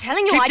 Yes, but I'm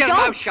telling you, Keep I your don't.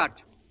 mouth shut.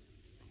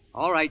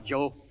 All right,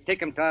 Joe.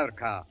 Take him to our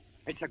car.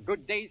 It's a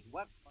good day's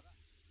work for us.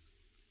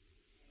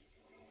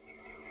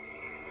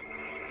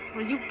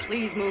 Will you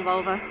please move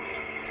over?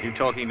 You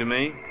talking to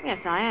me?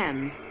 Yes, I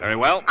am. Very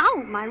well.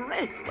 Ow, my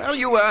wrist. Well,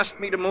 you asked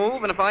me to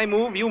move, and if I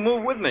move, you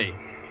move with me.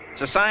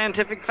 It's a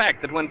scientific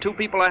fact that when two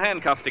people are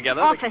handcuffed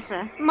together...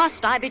 Officer,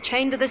 must I be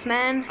chained to this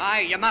man?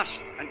 Aye, you must.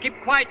 And keep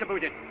quiet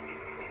about it.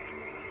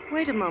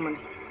 Wait a moment.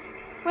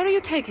 Where are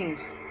you taking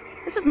us?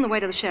 This isn't the way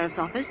to the sheriff's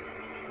office.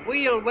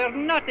 Well, we're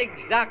not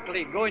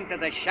exactly going to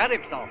the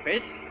sheriff's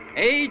office.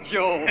 Eh,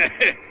 Joe?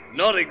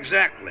 Not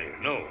exactly,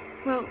 no.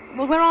 Well,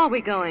 where are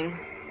we going?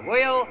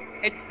 Well,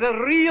 it's the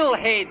real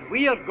head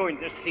we are going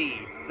to see.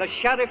 The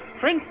sheriff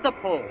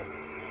principal.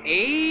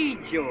 Eh,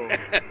 Joe?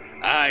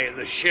 Aye,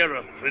 the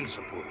sheriff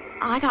principal.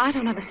 I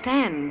don't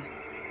understand.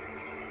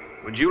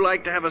 Would you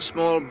like to have a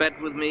small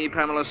bet with me,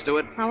 Pamela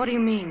Stewart? Now, what do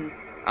you mean?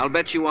 I'll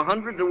bet you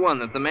 100 to 1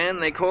 that the man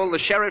they call the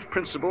sheriff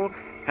principal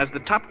has the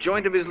top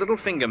joint of his little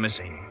finger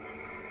missing.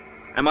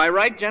 Am I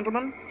right,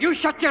 gentlemen? You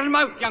shut your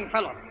mouth, young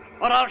fellow,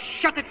 or I'll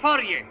shut it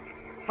for you.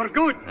 For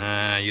good.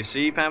 You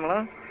see,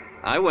 Pamela?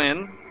 I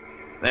win.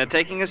 They're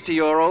taking us to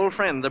your old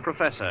friend, the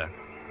professor.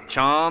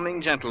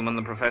 Charming gentleman,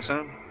 the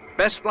professor.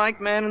 Best-liked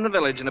man in the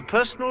village and a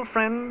personal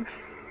friend.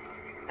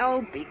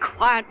 Oh, be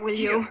quiet, will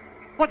you?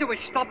 What are we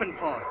stopping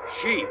for?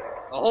 Sheep.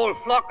 A whole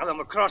flock of them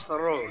across the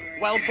road.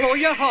 Well, blow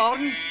your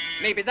horn.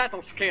 Maybe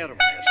that'll scare them.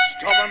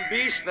 Stubborn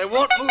beasts, they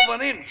won't move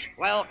an inch.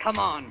 Well, come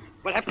on.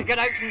 We'll have to get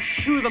out and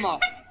shoo them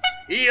off.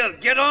 Here,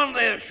 get on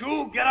there,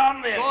 Shoo. Get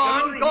on there. Go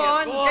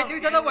on. Get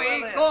you to the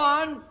way. Go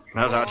on.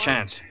 Now's our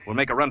chance. We'll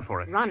make a run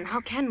for it. Run? How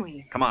can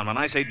we? Come on, when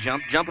I say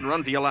jump, jump and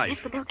run for your life. Yes,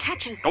 but they'll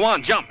catch us. Go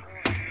on, jump.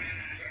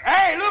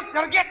 Hey, look,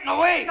 they're getting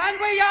away. Stand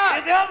where you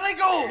are. There they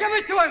go. Give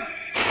it to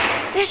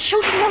him. They're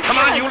shooting. They'll Come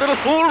kill on, us. you little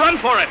fool, run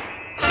for it.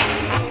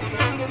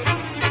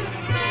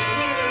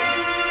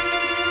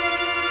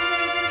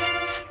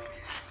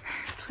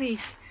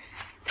 Please,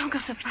 don't go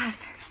so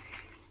fast.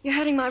 You're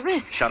hurting my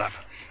wrist. Shut up.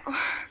 Oh,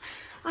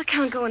 I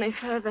can't go any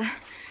further.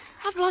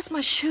 I've lost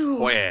my shoe.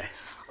 Where?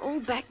 Oh,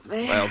 back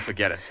there. Well,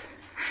 forget it.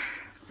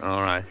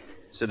 All right.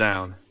 Sit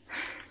down.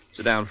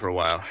 Sit down for a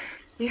while.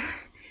 You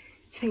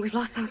think we've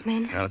lost those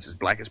men? Well, it's as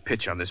black as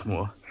pitch on this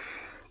moor.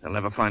 They'll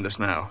never find us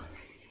now.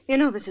 You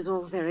know this is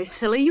all very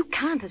silly. You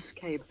can't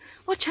escape.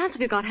 What chance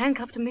have you got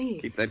handcuffed to me?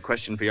 Keep that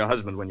question for your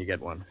husband when you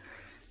get one.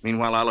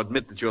 Meanwhile, I'll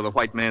admit that you're the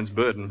white man's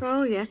burden.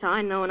 Oh, yes,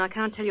 I know, and I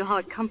can't tell you how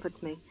it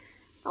comforts me.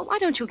 Oh, why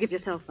don't you give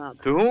yourself up?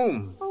 To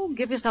whom? Oh,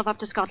 give yourself up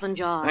to Scotland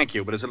Yard. Thank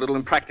you, but it's a little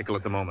impractical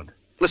at the moment.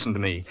 Listen to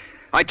me.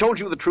 I told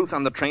you the truth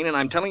on the train, and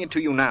I'm telling it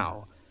to you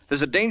now.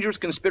 There's a dangerous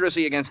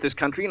conspiracy against this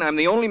country, and I'm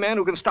the only man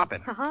who can stop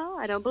it.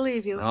 I don't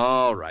believe you.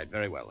 All right,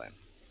 very well, then.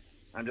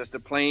 I'm just a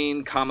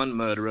plain, common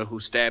murderer who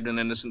stabbed an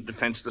innocent,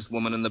 defenseless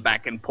woman in the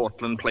back in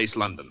Portland Place,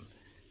 London.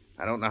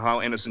 I don't know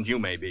how innocent you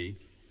may be,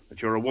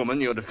 but you're a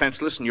woman, you're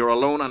defenseless, and you're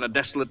alone on a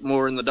desolate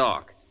moor in the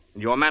dark.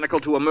 And you're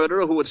manacled to a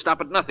murderer who would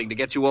stop at nothing to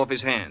get you off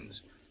his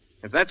hands.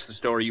 If that's the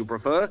story you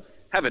prefer,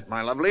 have it,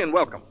 my lovely, and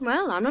welcome.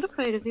 Well, I'm not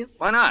afraid of you.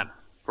 Why not?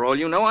 For all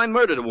you know, I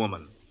murdered a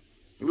woman.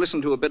 You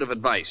listen to a bit of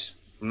advice.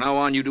 From now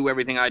on, you do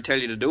everything I tell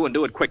you to do, and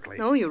do it quickly.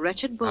 Oh, you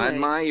wretched boy. I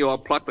admire your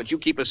pluck, but you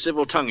keep a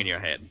civil tongue in your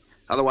head.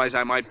 Otherwise,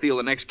 I might feel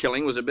the next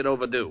killing was a bit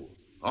overdue.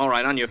 All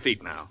right, on your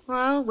feet now.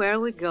 Well, where are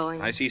we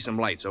going? I see some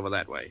lights over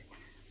that way.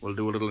 We'll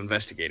do a little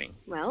investigating.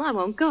 Well, I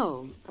won't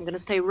go. I'm going to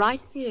stay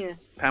right here.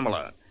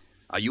 Pamela,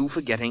 are you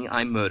forgetting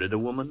I murdered a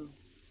woman?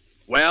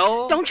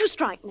 Well? Don't you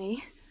strike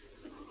me.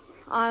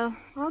 I'll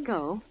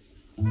go.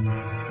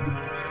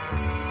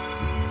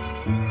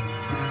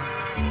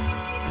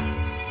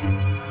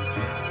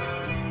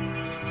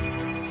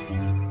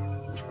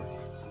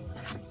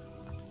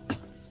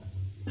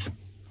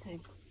 Hey,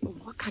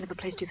 what kind of a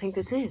place do you think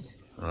this is?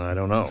 I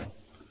don't know.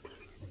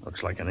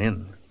 Looks like an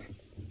inn.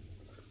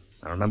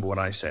 Now, remember what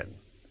I said.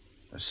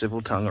 A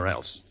civil tongue or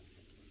else.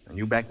 And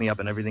you back me up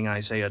in everything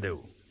I say or do.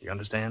 You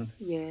understand?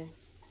 Yeah.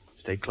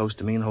 Stay close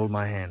to me and hold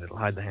my hand. It'll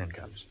hide the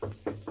handcuffs.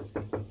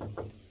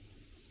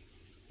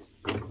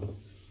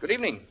 Good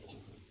evening.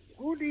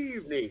 Good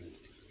evening.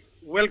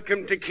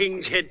 Welcome to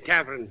King's Head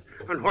Tavern.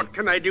 And what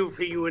can I do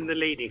for you and the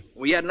lady?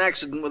 We had an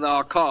accident with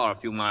our car a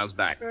few miles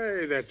back.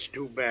 Hey, that's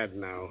too bad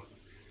now.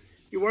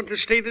 You want to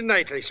stay the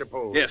night, I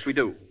suppose? Yes, we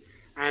do.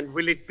 And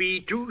will it be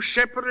 2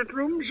 separate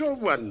rooms or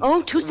one?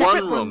 Oh, 2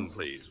 separate One room, rooms.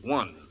 please.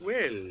 One.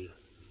 Well,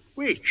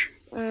 which?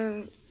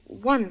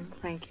 One,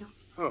 thank you.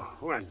 Oh,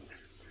 one.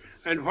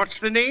 And what's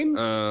the name?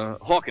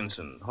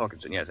 Hawkinson.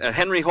 Hawkinson, yes.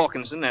 Henry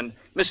Hawkinson and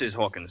Mrs.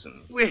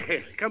 Hawkinson. Well,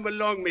 come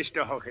along,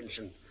 Mr.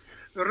 Hawkinson.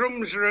 The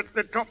rooms are at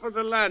the top of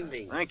the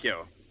landing. Thank you.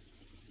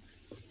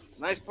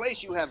 Nice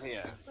place you have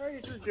here.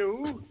 It'll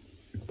do.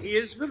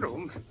 Here's the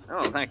room.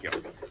 Oh, thank you.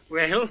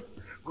 Well,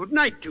 good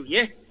night to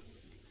you.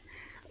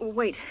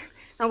 Wait.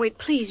 Now, wait,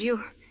 please.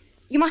 You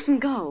mustn't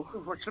go.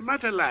 What's the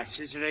matter, lass?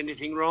 Is there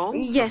anything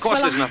wrong? Yes, Of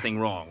course well, there's nothing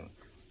wrong.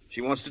 She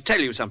wants to tell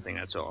you something,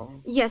 that's all.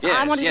 Yes,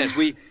 I wanted Yes,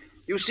 to...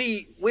 You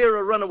see, we're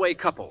a runaway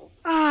couple.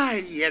 Ah,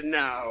 you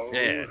know.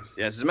 Yes.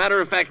 As a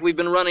matter of fact, we've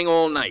been running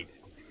all night.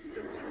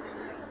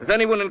 If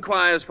anyone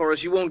inquires for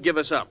us, you won't give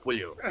us up, will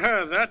you?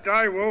 That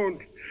I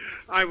won't.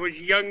 I was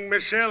young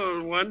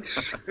myself once.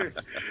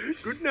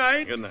 Good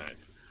night. Good night.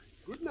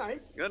 Good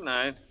night. Good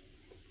night.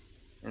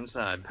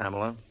 Inside,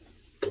 Pamela.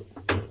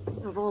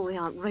 Of all the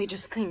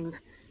outrageous things.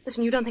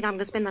 Listen, you don't think I'm going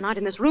to spend the night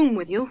in this room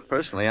with you?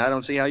 Personally, I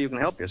don't see how you can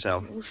help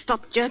yourself.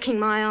 Stop jerking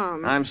my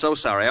arm. I'm so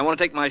sorry. I want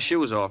to take my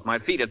shoes off. My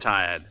feet are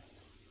tired.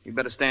 You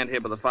better stand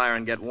here by the fire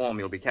and get warm.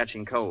 You'll be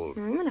catching cold.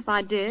 And if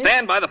I did...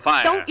 Stand by the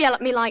fire. Don't yell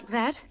at me like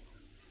that.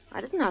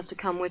 I didn't ask to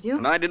come with you.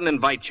 And I didn't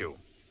invite you.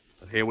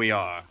 But here we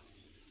are.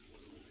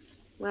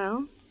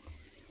 Well,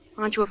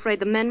 aren't you afraid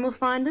the men will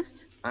find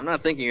us? I'm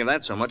not thinking of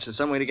that so much as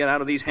some way to get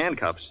out of these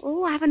handcuffs.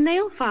 Oh, I have a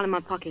nail file in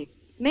my pocket.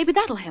 Maybe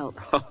that'll help.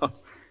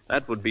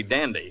 That would be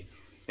dandy.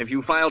 If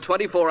you file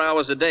 24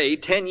 hours a day,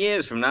 10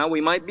 years from now,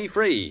 we might be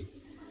free.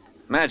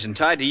 Imagine,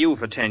 tied to you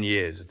for 10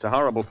 years. It's a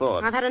horrible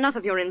thought. I've had enough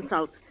of your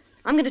insults.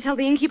 I'm going to tell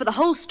the innkeeper the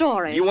whole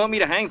story. You want me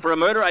to hang for a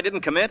murder I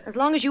didn't commit? As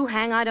long as you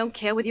hang, I don't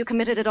care whether you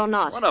committed it or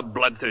not. What a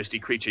bloodthirsty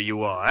creature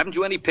you are. Haven't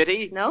you any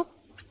pity? No.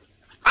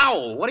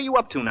 Ow! What are you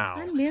up to now?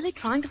 I'm merely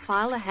trying to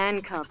file the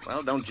handcuffs.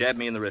 Well, don't jab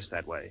me in the wrist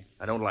that way.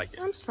 I don't like it.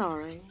 I'm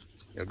sorry.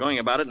 You're going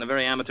about it in a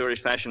very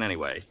amateurish fashion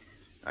anyway.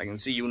 I can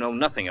see you know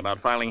nothing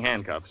about filing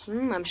handcuffs.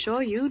 I'm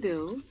sure you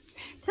do.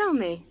 Tell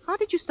me, how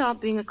did you start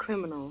being a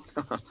criminal?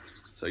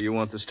 So you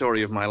want the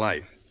story of my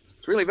life.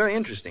 It's really very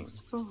interesting.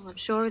 Oh, I'm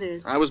sure it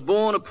is. I was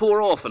born a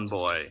poor orphan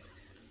boy.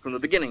 From the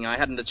beginning, I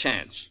hadn't a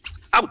chance.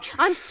 Ouch!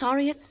 I'm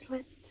sorry it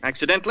slipped.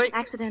 Accidentally?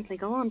 Accidentally.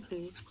 Go on,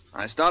 please.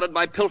 I started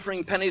by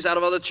pilfering pennies out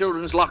of other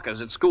children's lockers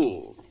at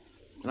school.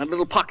 And a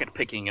little pocket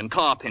picking and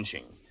car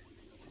pinching.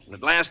 And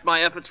at last,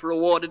 my efforts were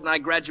rewarded, and I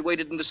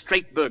graduated into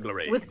straight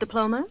burglary. With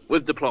diploma?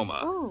 With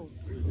diploma. Oh.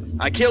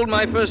 I killed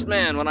my first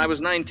man when I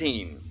was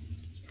 19.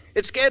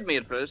 It scared me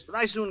at first, but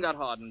I soon got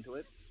hardened to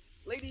it.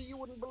 Lady, you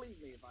wouldn't believe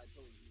me if I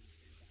told you.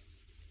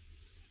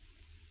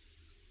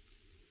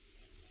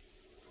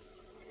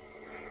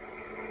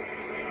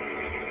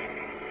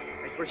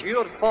 It was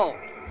your fault.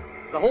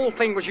 The whole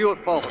thing was your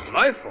fault.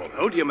 My fault?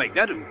 How do you make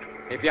that out?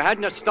 If you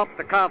hadn't have stopped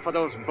the car for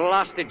those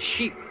blasted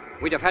sheep,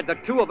 we'd have had the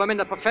 2 of them in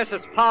the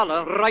professor's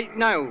parlor right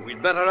now.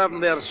 We'd better have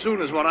them there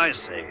soon, is what I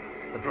say.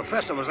 The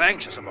professor was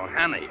anxious about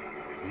Hanny.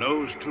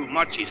 Knows too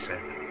much, he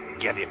said.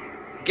 Get him.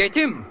 Get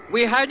him?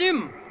 We had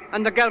him.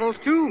 And the girl,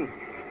 too.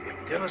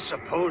 You don't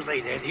suppose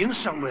they'd head in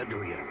somewhere,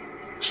 do you?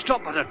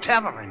 Stop at a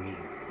tavern, I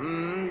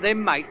mean. They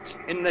might,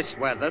 in this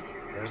weather.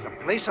 There's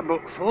a place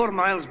about 4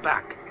 miles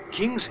back.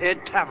 King's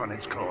Head Tavern,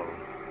 it's called.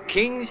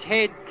 King's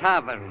Head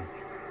Tavern.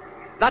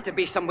 That'd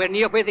be somewhere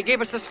near where they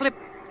gave us the slip.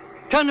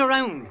 Turn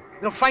around.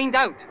 You'll find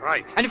out.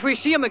 Right. And if we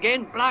see him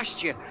again,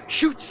 blast you.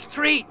 Shoot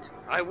straight.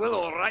 I will,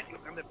 all right. You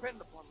can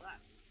depend upon that.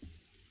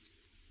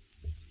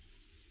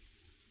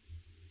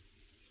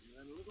 And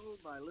then little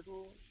by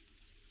little,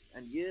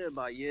 and year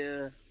by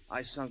year,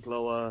 I sunk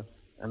lower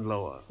and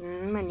lower.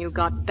 And you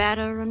got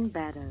better and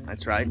better.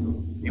 That's right.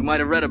 You might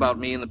have read about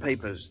me in the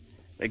papers.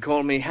 They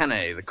call me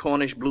Hannay, the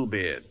Cornish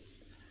Bluebeard.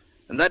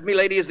 And that, me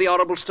lady, is the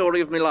horrible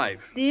story of me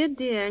life. Dear,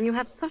 dear, and you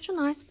have such a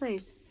nice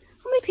face.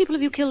 How many people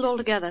have you killed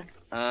altogether?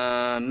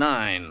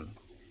 9.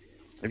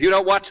 If you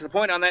don't watch the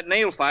point on that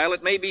nail file,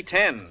 it may be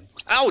 10.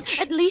 Ouch!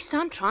 At least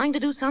I'm trying to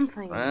do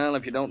something. Well,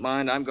 if you don't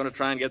mind, I'm going to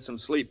try and get some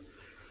sleep.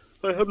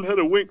 I haven't had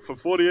a wink for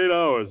 48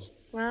 hours.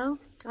 Well,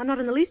 I'm not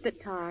in the least bit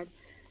tired.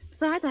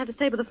 Besides, I have to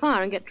stay by the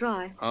fire and get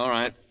dry. All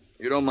right.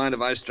 You don't mind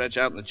if I stretch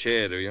out in the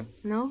chair, do you?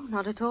 No,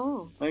 not at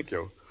all. Thank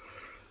you.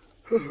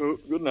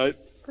 Good night.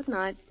 Good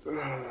night.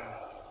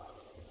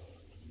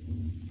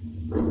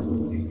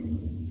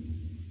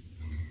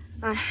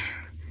 I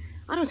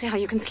don't see how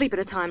you can sleep at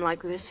a time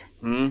like this.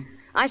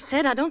 I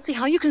said I don't see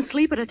how you can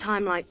sleep at a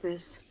time like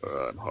this.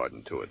 I'm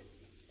hardened to it.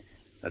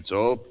 That's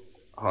all.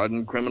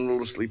 Hardened criminal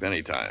to sleep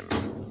any time.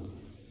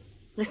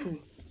 Listen,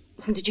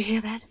 did you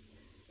hear that?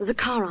 There's a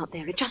car out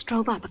there. It just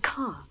drove up. A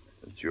car.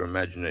 It's your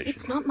imagination.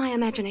 It's not my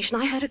imagination.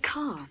 I heard a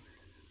car.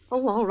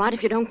 Oh, all right,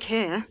 if you don't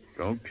care.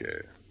 Don't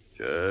care.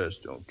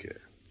 Just don't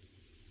care.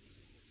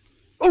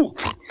 Oh!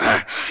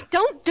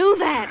 Don't do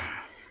that.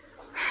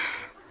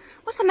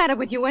 What's the matter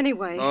with you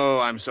anyway? Oh,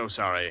 I'm so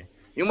sorry.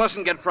 You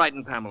mustn't get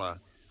frightened, Pamela.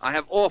 I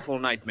have awful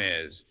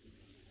nightmares.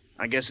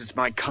 I guess it's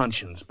my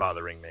conscience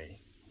bothering me.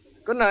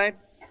 Good night.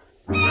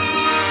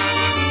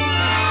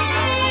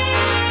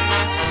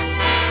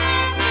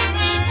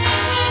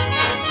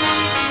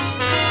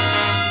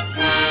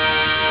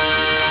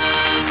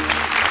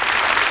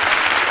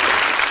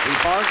 We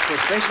pause for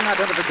station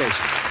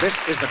identification. This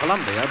is the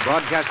Columbia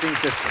Broadcasting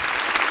System.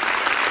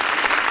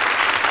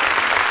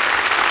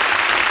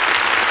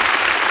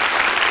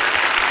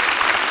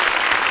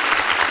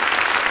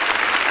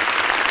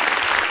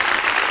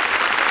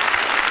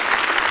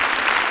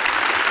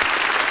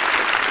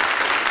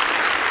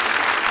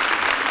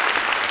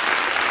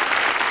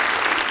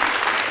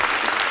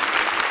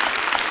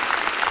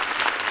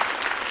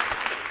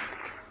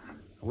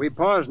 We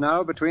pause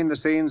now between the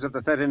scenes of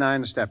the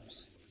 39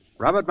 Steps.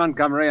 Robert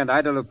Montgomery and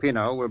Ida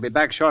Lupino will be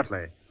back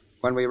shortly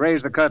when we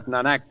raise the curtain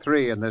on Act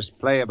 3 in this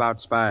play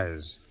about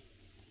spies.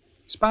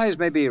 Spies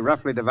may be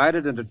roughly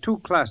divided into two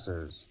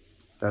classes.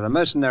 There are the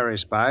mercenary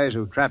spies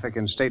who traffic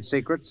in state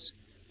secrets,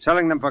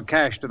 selling them for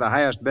cash to the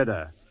highest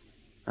bidder.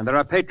 And there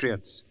are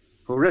patriots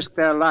who risk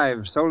their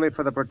lives solely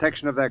for the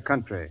protection of their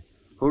country,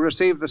 who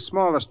receive the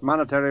smallest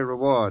monetary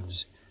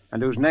rewards,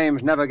 and whose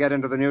names never get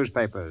into the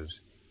newspapers.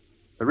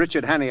 The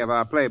Richard Hannay of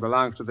our play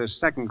belongs to this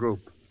second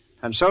group,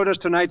 and so does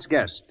tonight's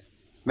guest,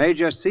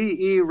 Major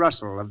C.E.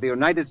 Russell of the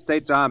United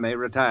States Army,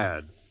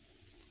 retired.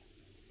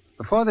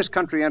 Before this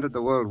country entered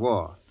the World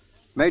War,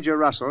 Major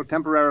Russell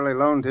temporarily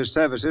loaned his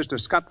services to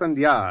Scotland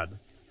Yard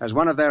as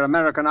one of their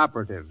American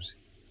operatives.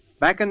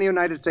 Back in the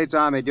United States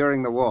Army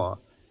during the war,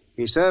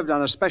 he served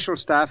on a special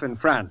staff in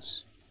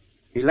France.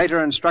 He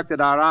later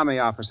instructed our Army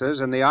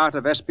officers in the art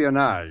of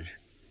espionage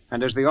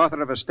and is the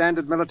author of a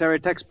standard military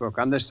textbook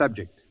on this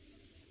subject.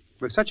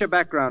 With such a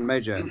background,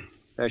 Major,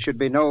 there should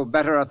be no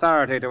better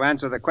authority to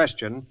answer the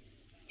question,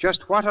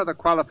 just what are the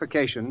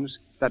qualifications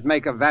that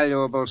make a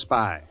valuable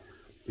spy?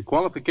 The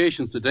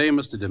qualifications today,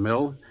 Mr.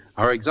 DeMille,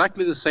 are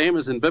exactly the same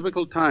as in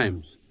biblical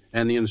times,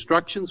 and the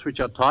instructions which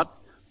are taught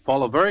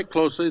follow very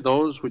closely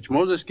those which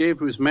Moses gave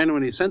to his men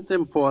when he sent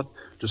them forth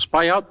to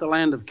spy out the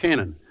land of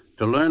Canaan,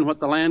 to learn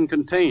what the land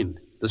contained,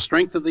 the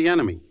strength of the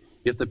enemy,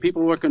 if the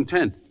people were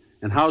content,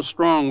 and how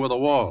strong were the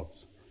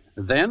walls.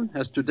 Then,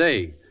 as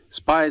today,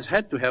 spies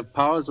had to have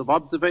powers of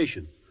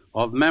observation,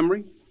 of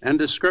memory, and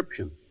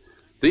description.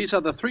 These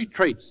are the three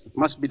traits that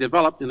must be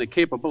developed in a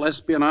capable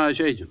espionage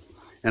agent,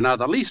 and are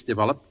the least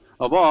developed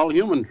of all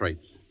human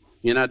traits.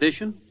 In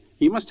addition,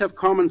 he must have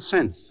common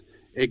sense,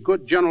 a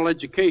good general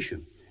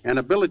education, and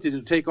ability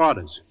to take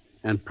orders,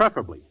 and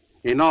preferably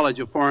a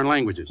knowledge of foreign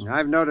languages.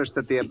 I've noticed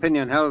that the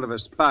opinion held of a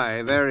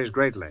spy varies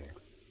greatly.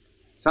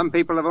 Some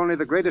people have only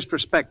the greatest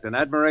respect and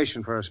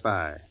admiration for a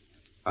spy.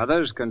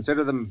 Others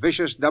consider them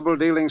vicious,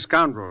 double-dealing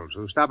scoundrels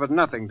who stop at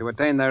nothing to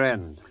attain their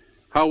end.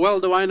 How well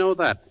do I know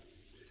that?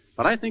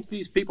 But I think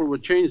these people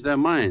would change their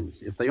minds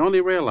if they only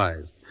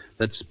realized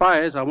that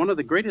spies are one of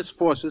the greatest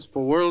forces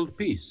for world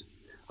peace.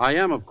 I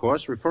am, of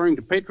course, referring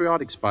to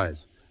patriotic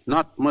spies,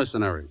 not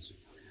mercenaries.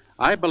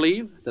 I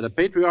believe that a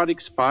patriotic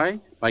spy,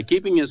 by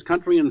keeping his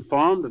country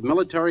informed of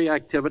military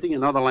activity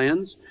in other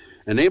lands,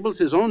 enables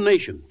his own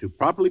nation to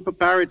properly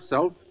prepare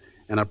itself,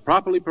 and a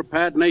properly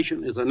prepared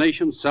nation is a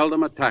nation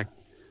seldom attacked.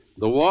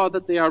 The war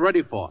that they are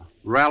ready for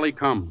rarely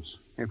comes.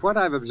 If what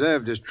I've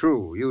observed is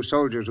true, you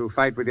soldiers who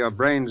fight with your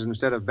brains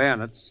instead of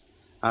bayonets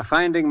are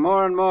finding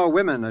more and more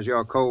women as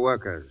your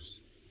co-workers.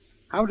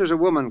 How does a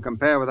woman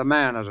compare with a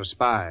man as a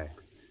spy?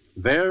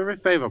 Very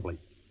favorably,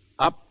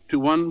 up to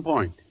one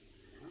point.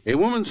 A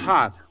woman's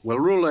heart will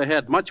rule her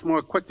head much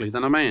more quickly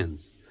than a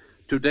man's.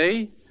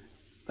 Today,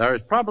 there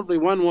is probably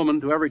one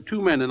woman to every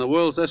two men in the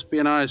world's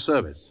espionage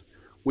service.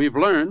 We've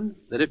learned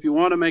that if you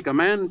want to make a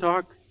man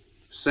talk,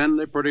 send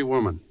a pretty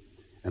woman.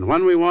 And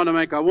when we want to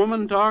make a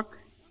woman talk,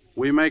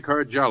 we make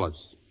her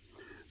jealous.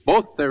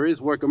 Both theories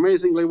work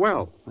amazingly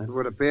well. It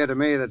would appear to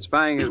me that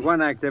spying is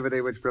one activity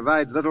which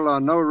provides little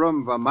or no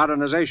room for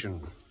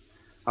modernization.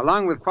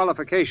 Along with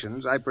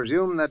qualifications, I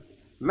presume that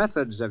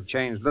methods have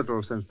changed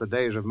little since the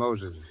days of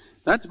Moses.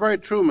 That's very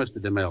true, Mr.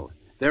 DeMille.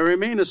 They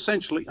remain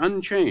essentially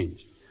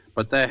unchanged,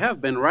 but there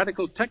have been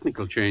radical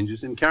technical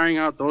changes in carrying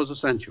out those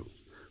essentials.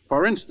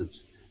 For instance,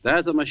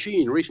 there's a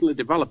machine recently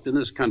developed in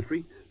this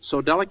country so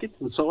delicate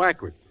and so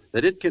accurate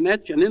that it can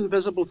etch an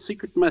invisible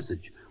secret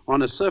message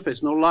on a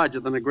surface no larger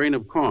than a grain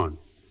of corn.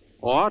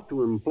 Or,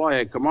 to employ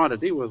a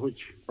commodity with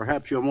which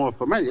perhaps you're more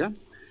familiar,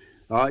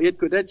 it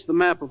could etch the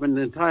map of an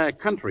entire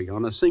country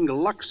on a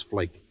single Lux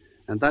flake.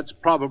 And that's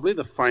probably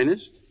the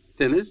finest,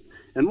 thinnest,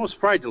 and most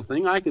fragile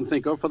thing I can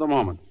think of for the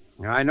moment.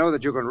 I know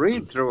that you can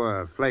read through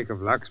a flake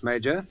of Lux,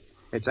 Major.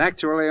 It's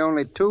actually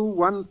only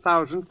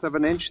 2/1000th of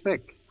an inch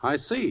thick. I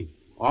see.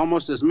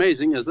 Almost as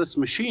amazing as this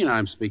machine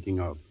I'm speaking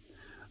of.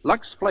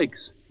 Lux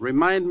flakes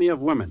remind me of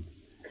women,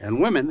 And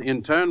women,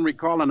 in turn,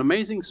 recall an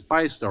amazing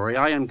spy story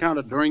I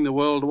encountered during the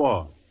World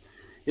War.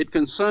 It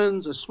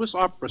concerns a Swiss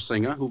opera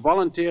singer who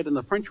volunteered in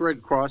the French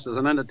Red Cross as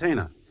an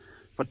entertainer.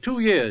 For 2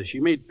 years,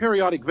 she made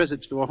periodic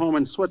visits to a home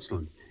in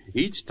Switzerland,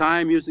 each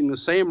time using the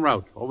same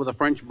route over the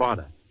French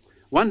border.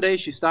 One day,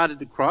 she started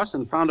to cross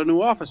and found a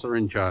new officer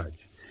in charge.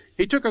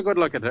 He took a good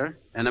look at her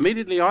and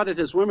immediately ordered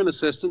his women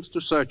assistants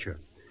to search her.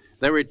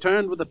 They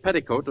returned with the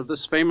petticoat of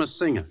this famous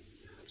singer.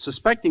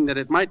 Suspecting that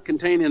it might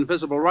contain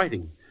invisible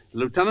writing, the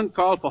lieutenant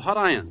called for hot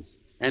irons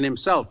and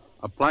himself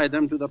applied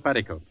them to the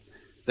petticoat.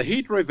 The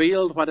heat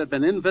revealed what had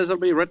been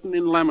invisibly written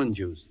in lemon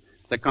juice,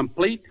 the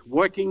complete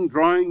working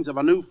drawings of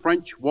a new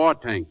French war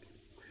tank.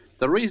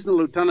 The reason the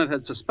lieutenant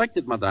had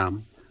suspected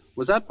Madame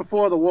was that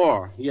before the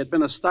war he had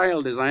been a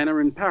style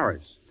designer in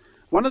Paris.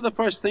 One of the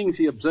first things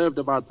he observed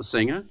about the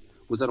singer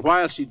was that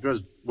while she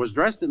was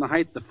dressed in the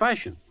height of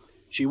fashion,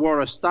 she wore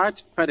a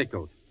starched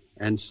petticoat,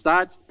 and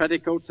starched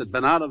petticoats had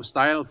been out of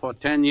style for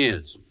 10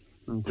 years.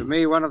 And to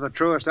me, one of the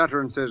truest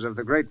utterances of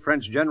the great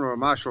French general,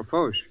 Marshal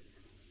Foch,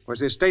 was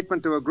his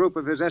statement to a group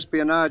of his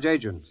espionage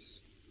agents.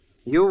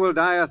 You will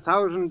die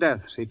 1,000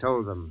 deaths, he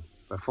told them,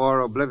 before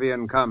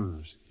oblivion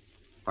comes,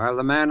 while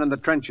the man in the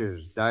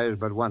trenches dies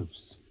but once.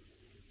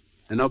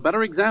 And no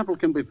better example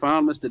can be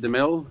found, Mr.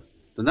 DeMille,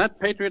 than that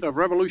patriot of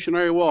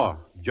Revolutionary War,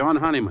 John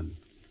Honeyman.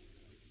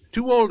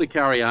 Too old to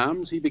carry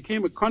arms, he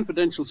became a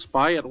confidential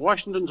spy at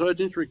Washington's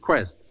urgent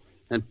request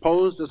and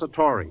posed as a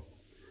Tory.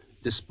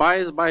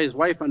 Despised by his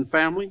wife and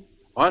family,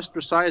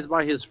 ostracized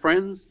by his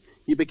friends,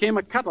 he became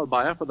a cattle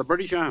buyer for the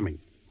British Army.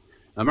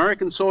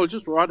 American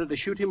soldiers were ordered to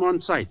shoot him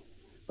on sight,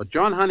 but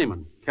John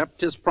Honeyman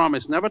kept his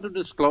promise never to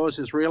disclose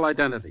his real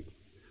identity.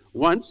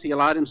 Once he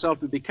allowed himself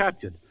to be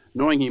captured,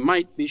 knowing he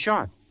might be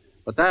shot,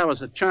 but there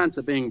was a chance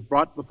of being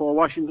brought before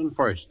Washington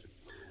first.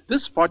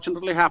 This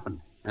fortunately happened,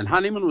 and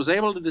Honeyman was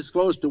able to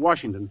disclose to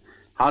Washington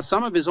how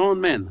some of his own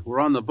men were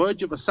on the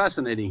verge of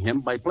assassinating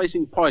him by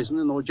placing poison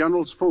in the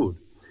general's food.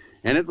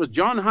 And it was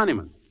John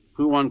Honeyman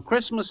who, on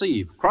Christmas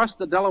Eve, crossed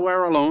the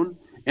Delaware alone,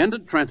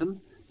 entered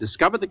Trenton,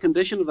 discovered the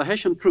condition of the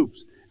Hessian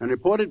troops, and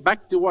reported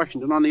back to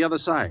Washington on the other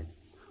side.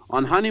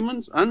 On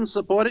Honeyman's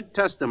unsupported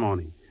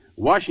testimony,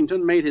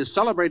 Washington made his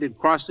celebrated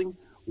crossing,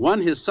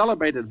 won his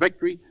celebrated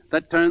victory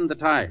that turned the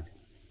tide.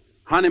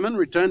 Honeyman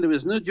returned to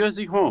his New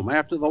Jersey home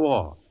after the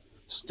war,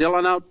 still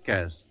an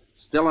outcast,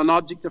 still an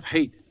object of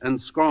hate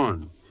and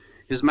scorn.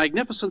 His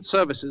magnificent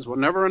services were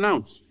never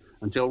announced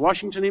until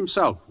Washington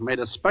himself made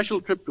a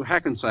special trip to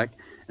Hackensack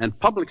and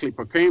publicly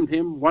proclaimed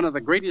him one of the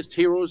greatest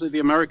heroes of the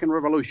American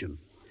Revolution.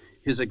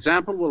 His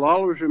example will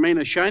always remain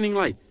a shining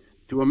light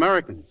to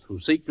Americans who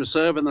seek to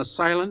serve in the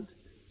silent,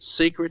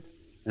 secret,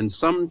 and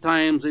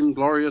sometimes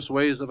inglorious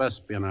ways of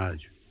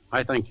espionage.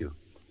 I thank you.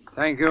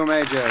 Thank you,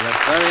 Major.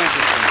 That's very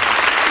interesting.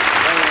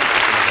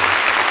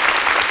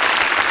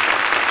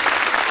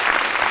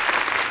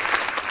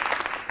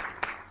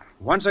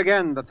 Once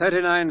again, the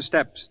 39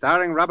 Steps,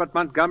 starring Robert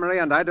Montgomery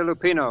and Ida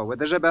Lupino,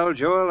 with Isabel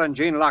Jewell and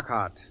Gene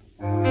Lockhart.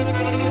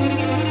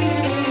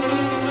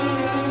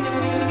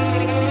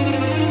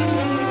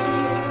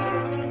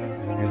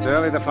 It's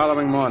early the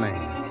following morning.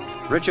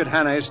 Richard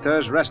Hannay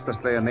stirs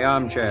restlessly in the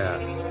armchair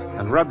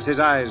and rubs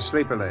his eyes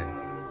sleepily.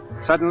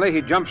 Suddenly,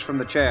 he jumps from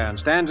the chair and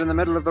stands in the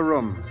middle of the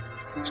room,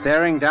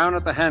 staring down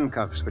at the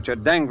handcuffs which are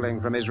dangling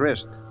from his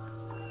wrist.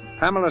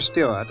 Pamela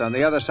Stewart, on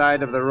the other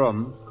side of the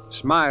room,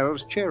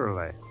 smiles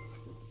cheerily.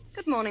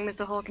 Good morning,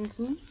 Mr.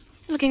 Hawkinson.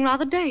 Looking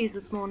rather dazed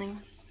this morning.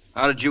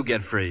 How did you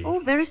get free? Oh,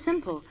 very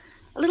simple.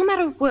 A little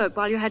matter of work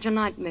while you had your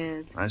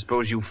nightmares. I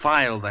suppose you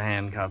filed the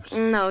handcuffs.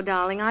 No,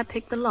 darling, I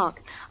picked the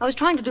lock. I was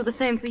trying to do the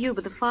same for you,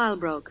 but the file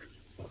broke.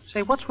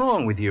 Say, what's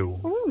wrong with you?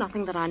 Oh,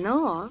 nothing that I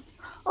know of.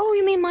 Oh,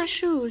 you mean my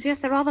shoes? Yes,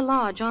 they're rather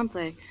large, aren't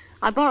they?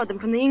 I borrowed them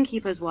from the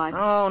innkeeper's wife.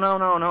 Oh,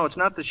 no. It's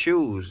not the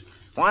shoes.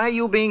 Why are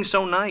you being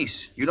so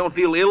nice? You don't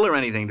feel ill or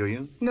anything, do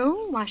you? No,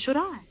 why should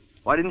I?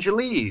 Why didn't you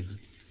leave?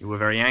 You were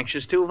very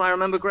anxious, too, if I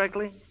remember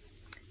correctly.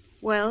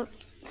 Well,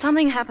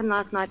 something happened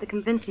last night that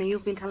convinced me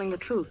you've been telling the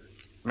truth.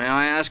 May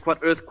I ask what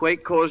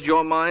earthquake caused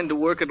your mind to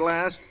work at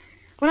last?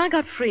 When I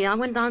got free, I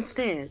went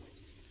downstairs.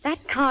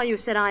 That car you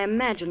said I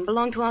imagined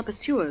belonged to our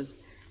pursuers.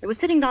 They were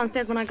sitting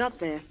downstairs when I got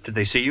there. Did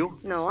they see you?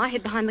 No, I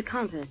hid behind the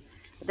counter.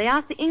 But they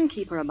asked the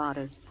innkeeper about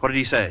us. What did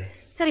he say?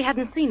 Said he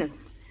hadn't seen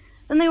us.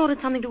 Then they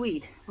ordered something to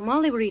eat. And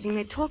while they were eating,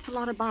 they talked a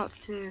lot about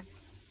the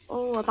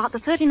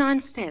 39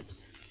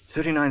 steps.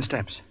 39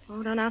 steps.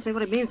 Oh, don't ask me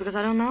what it means because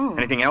I don't know.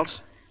 Anything else?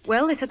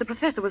 Well, they said the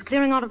professor was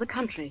clearing out of the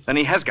country. Then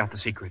he has got the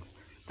secret.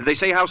 Did they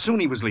say how soon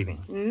he was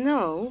leaving?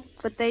 No,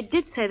 but they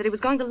did say that he was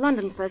going to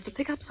London first to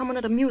pick up someone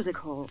at a music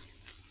hall.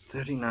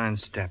 39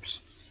 steps.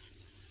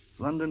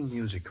 London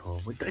Music Hall.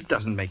 It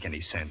doesn't make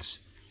any sense.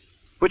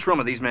 Which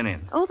room are these men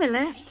in? Oh, they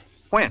left.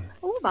 When?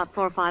 Oh, about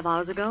 4 or 5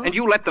 hours ago. And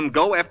you let them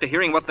go after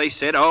hearing what they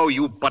said? Oh,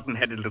 you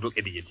button-headed little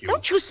idiot, you.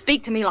 Don't you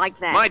speak to me like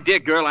that. My dear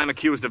girl, I'm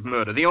accused of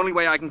murder. The only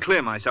way I can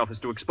clear myself is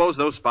to expose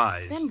those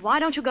spies. Then why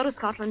don't you go to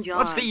Scotland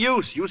Yard? What's the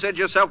use? You said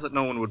yourself that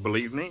no one would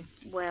believe me.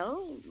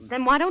 Well,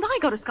 then why don't I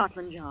go to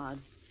Scotland Yard?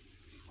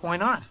 Why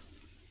not?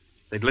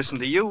 They'd listen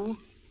to you.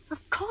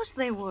 Of course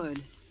they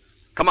would.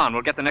 Come on,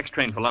 we'll get the next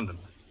train for London.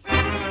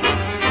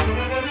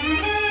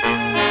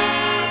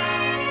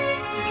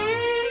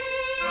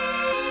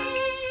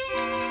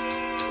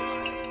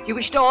 You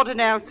wish to order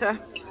now, sir?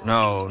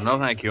 No,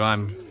 thank you.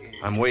 I'm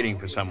waiting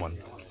for someone.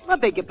 I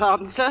beg your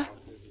pardon, sir.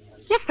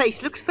 Your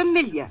face looks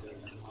familiar.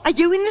 Are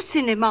you in the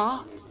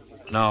cinema?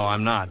 No,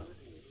 I'm not.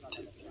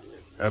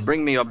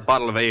 Bring me a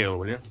bottle of ale,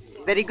 will you?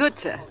 Very good,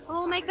 sir.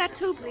 Oh, make that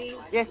 2, please.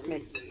 Yes,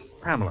 miss.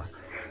 Pamela,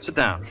 sit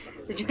down.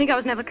 Did you think I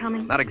was never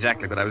coming? Not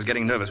exactly, but I was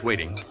getting nervous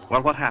waiting.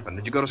 Well, what happened?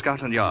 Did you go to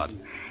Scotland Yard?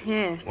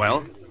 Yes.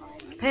 Well?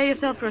 Prepare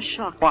yourself for a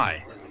shock.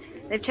 Why?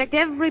 They've checked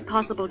every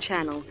possible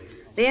channel.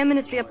 The Air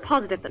Ministry are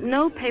positive that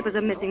no papers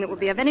are missing that would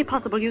be of any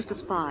possible use to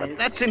spies. But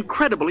that's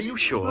incredible. Are you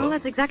sure? Well,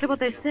 that's exactly what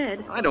they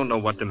said. I don't know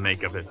what to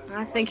make of it.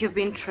 I think you've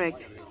been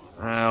tricked.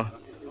 Well,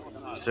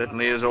 it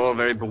certainly is all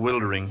very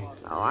bewildering.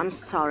 Oh, I'm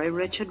sorry,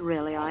 Richard.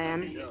 Really, I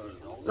am.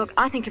 Look,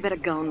 I think you better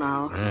go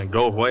now.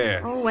 Go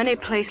where? Oh, any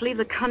place. Leave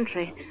the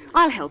country.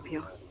 I'll help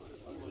you.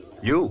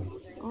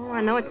 You? Oh,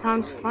 I know it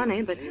sounds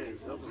funny, but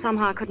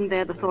somehow I couldn't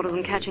bear the thought of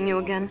them catching you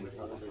again.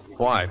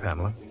 Why,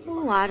 Pamela?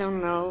 Oh, I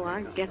don't know.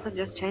 I guess I've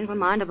just changed my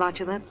mind about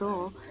you, that's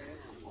all.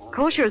 Of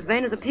course, you're as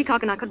vain as a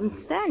peacock, and I couldn't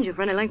stand you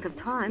for any length of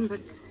time, but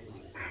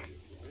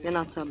you're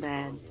not so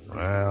bad.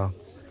 Well,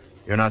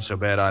 you're not so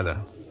bad either.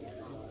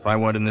 If I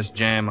weren't in this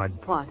jam, I'd...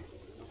 What?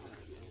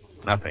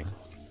 Nothing.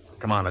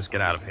 Come on, let's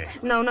get out of here.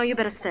 No, you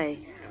better stay.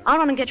 I'll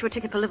run and get you a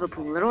ticket for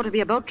Liverpool. There ought to be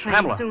a boat train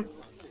Pamela. soon.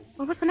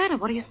 Well, what's the matter?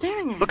 What are you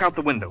staring at? Look out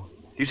the window.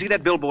 Do you see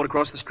that billboard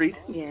across the street?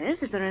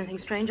 Yes, is there anything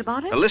strange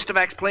about it? A list of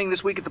acts playing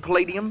this week at the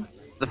Palladium.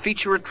 The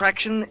feature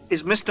attraction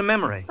is Mr.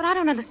 Memory. But I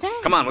don't understand.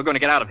 Come on, we're going to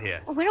get out of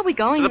here. Well, where are we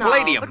going To the now?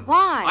 Palladium. But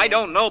why? I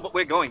don't know, but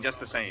we're going just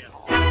the same.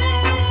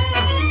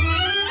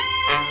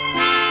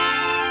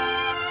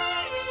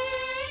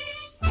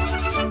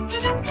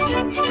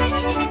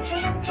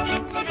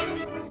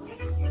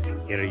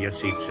 Here are your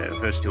seats, sir.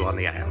 First 2 on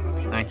the aisle.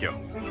 Thank you.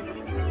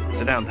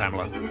 Sit down,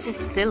 Pamela. This is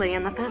silly.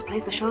 In the first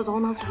place, the show's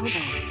almost over.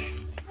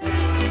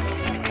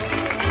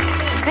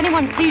 If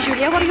anyone sees you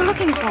here, what are you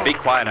looking for? Be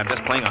quiet. I'm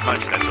just playing a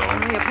hunch, that's all.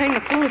 Oh, you're playing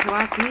the fool if you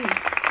ask me.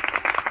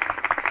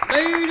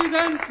 Ladies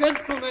and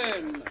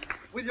gentlemen,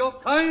 with your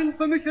kind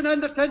permission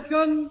and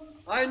attention,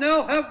 I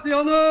now have the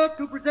honor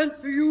to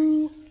present to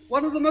you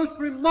one of the most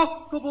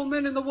remarkable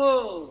men in the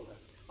world.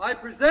 I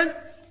present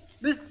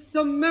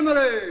Mr.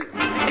 Memory.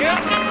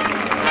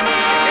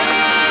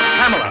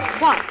 Pamela.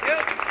 What?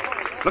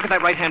 Look at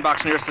that right-hand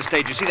box nearest the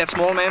stage. You see that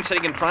small man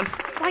sitting in front?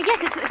 Why, yes,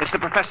 it's... It's the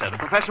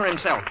professor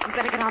himself. You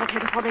better get out of here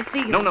before they see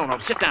you. No.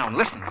 Sit down.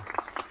 Listen.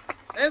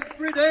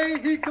 Every day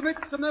he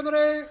commits to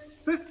memory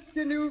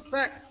 50 new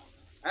facts,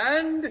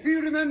 and he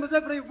remembers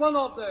every one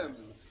of them.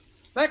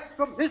 Facts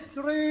from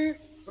history,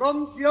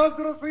 from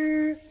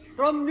geography,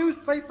 from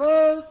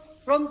newspapers,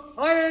 from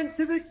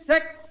scientific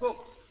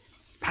textbooks.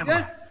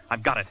 Pamela. Yes.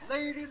 I've got it.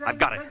 I've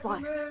got it.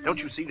 What?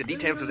 Don't you see the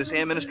details of this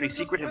Air Ministry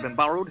secret have been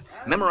borrowed,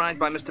 memorized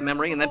by Mr.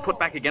 Memory, and then put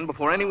back again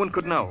before anyone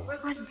could know?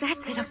 Why,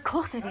 that's it. Of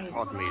course it is.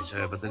 Pardon me,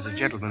 sir, but there's a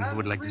gentleman who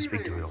would like to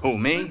speak to you. Who,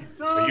 me?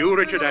 You,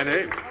 Richard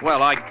Annie? Well,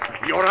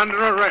 You're under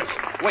arrest.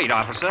 Wait,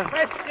 officer.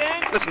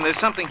 Listen, there's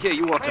something here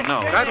you ought to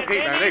know. That'll keep,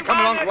 Annie. Come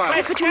along quietly.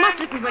 Yes, but you must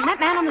listen to him. That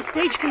man on the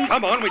stage can...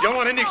 Come on, we don't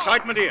want any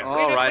excitement here.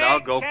 All right, I'll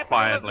go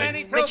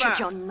quietly. Richard,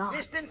 you're not.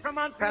 Distant from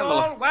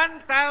Pamela. Montreal,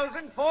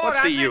 1,424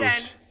 What's the use?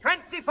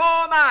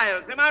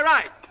 miles. Am I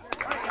right?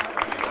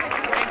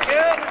 Thank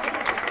you.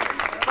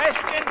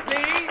 Question,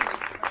 please.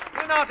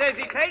 Do not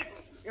hesitate.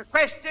 Your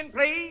question,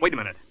 please. Wait a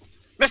minute.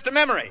 Mr.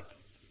 Memory,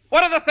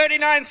 what are the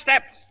 39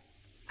 steps?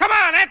 Come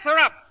on, answer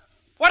up.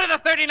 What are the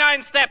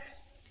 39 steps?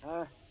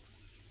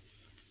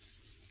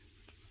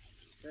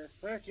 The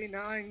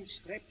 39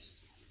 steps.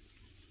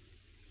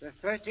 The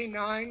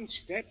 39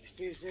 steps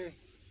is a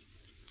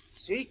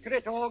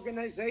secret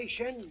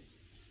organization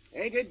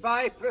headed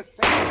by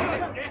Professor...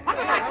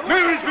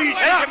 Milsby,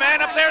 There's your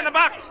man up there in the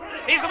box.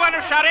 He's the one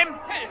who shot him.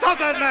 Stop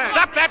that man!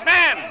 Stop that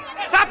man!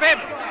 Stop him!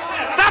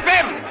 Stop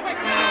him!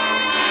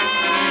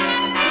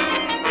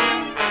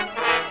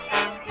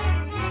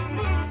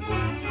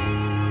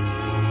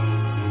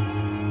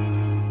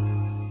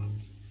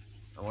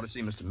 I want to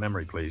see Mr.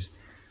 Memory, please.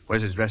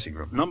 Where's his dressing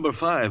room? Number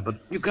 5, but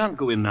you can't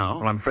go in now.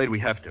 Well, I'm afraid we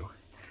have to.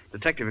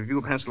 Detective, have you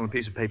a pencil and a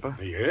piece of paper?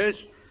 Yes?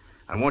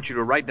 I want you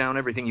to write down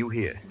everything you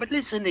hear. But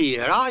listen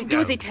here, I Do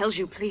as he tells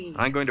you, please.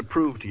 I'm going to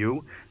prove to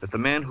you that the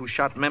man who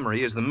shot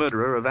Memory is the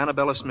murderer of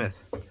Annabella Smith.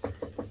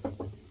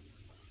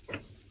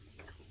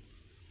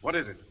 What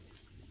is it?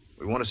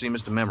 We want to see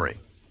Mr. Memory.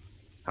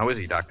 How is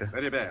he, Doctor?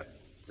 Very bad.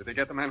 Did they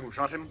get the man who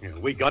shot him? Yeah,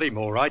 we got him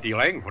all right. He'll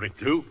hang for it,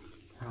 too.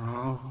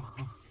 Oh.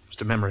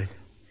 Mr. Memory.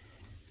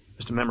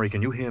 Mr. Memory,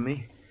 can you hear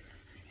me?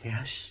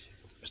 Yes.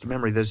 Mr.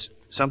 Memory, there's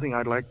something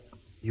I'd like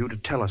you to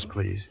tell us,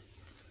 please.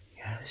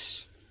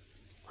 Yes.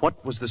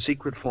 What was the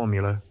secret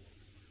formula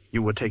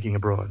you were taking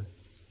abroad?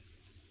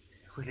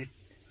 Will it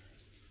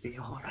be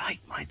all right,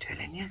 my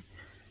telling you?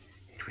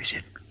 It was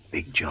a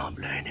big job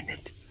learning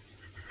it.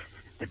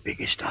 The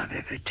biggest I've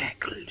ever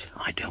tackled.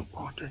 I don't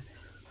want to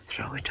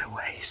throw it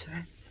away,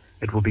 sir.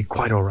 It will be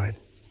quite all right.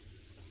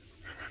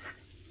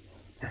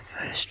 The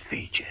first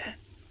feature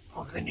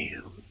of the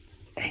new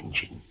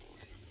engine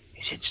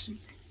is its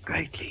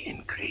greatly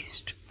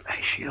increased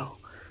ratio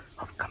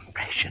of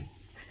compression,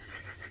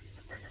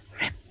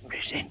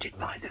 represented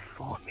by the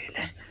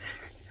formula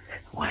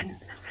 1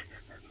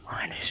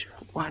 minus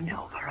 1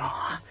 over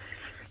R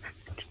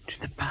to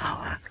the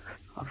power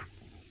of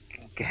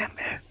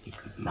gamma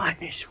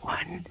minus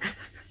 1,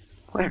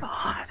 where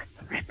R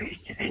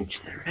represents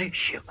the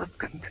ratio of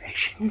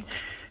compression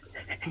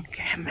and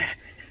gamma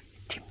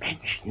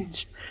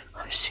dimensions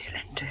of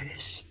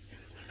cylinders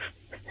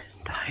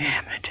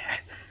diameter.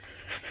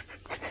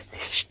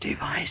 This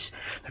device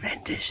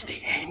renders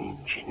the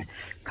engine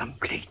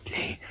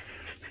completely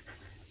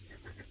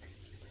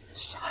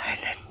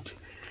silent.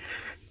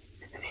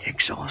 The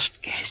exhaust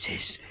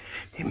gases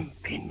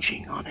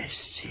impinging on a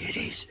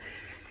series,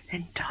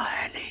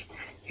 entirely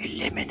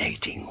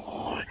eliminating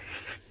all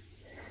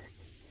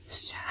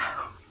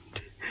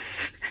sound.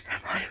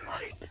 Am I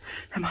right?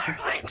 Am I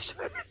right,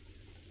 sir?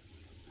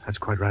 That's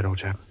quite right, old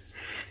chap.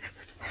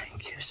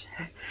 Thank you,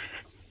 sir.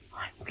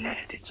 I'm glad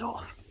it's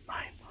off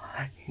my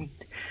mind.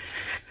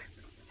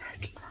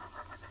 At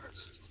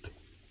last.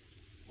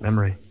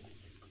 Memory.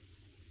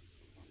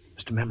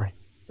 Mr. Memory.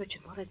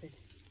 Richard, what is it?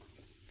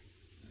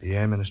 The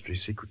Air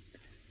Ministry's secret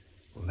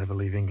will never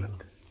leave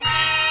England.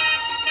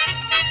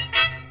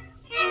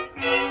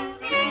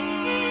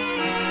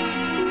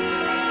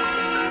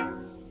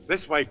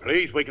 This way,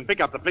 please. We can pick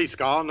up the police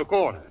car on the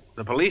corner.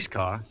 The police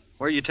car?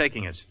 Where are you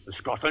taking us? The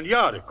Scotland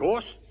Yard, of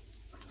course.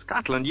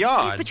 Scotland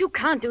Yard? Yes, but you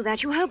can't do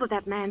that. You heard what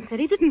that man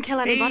said. He didn't kill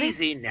anybody.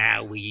 Easy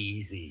now,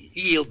 easy.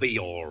 He'll be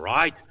all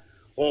right.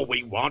 All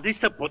we want is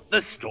to put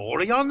the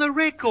story on the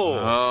record.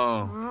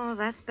 Oh,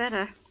 that's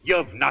better.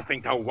 You've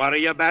nothing to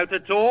worry about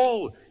at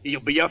all.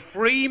 You'll be a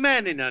free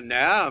man in her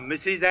now,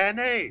 Mrs.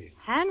 Hannay.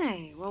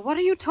 Hannay? Well, what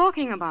are you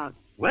talking about?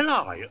 Well,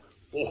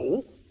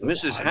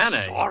 Mrs. I'm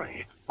Hannay?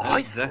 sorry.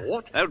 I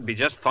thought... That would be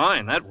just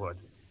fine, that would.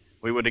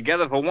 We were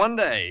together for one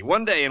day,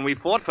 and we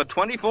fought for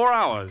 24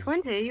 hours.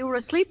 20? You were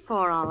asleep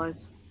 4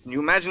 hours. Can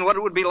you imagine what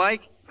it would be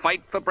like?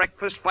 Fight for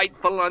breakfast, fight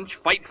for lunch,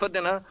 fight for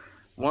dinner.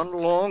 One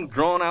long,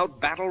 drawn-out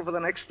battle for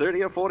the next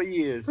 30 or 40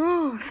 years.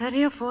 Oh,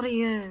 30 or 40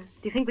 years.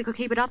 Do you think we could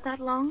keep it up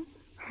that long?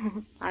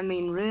 I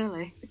mean,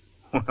 really.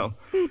 Well,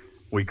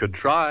 we could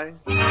try.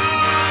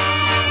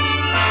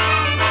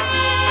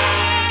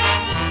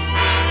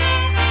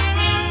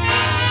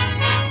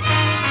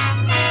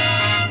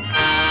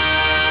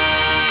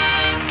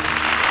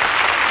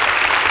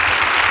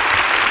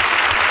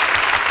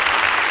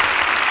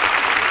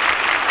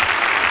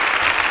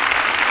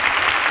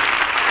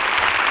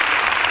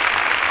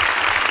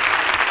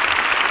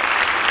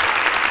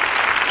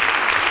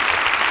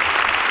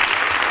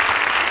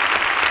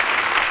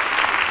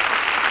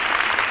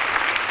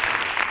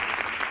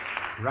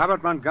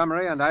 Robert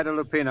Montgomery and Ida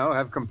Lupino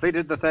have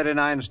completed the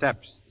 39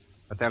 steps,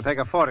 but they'll take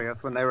a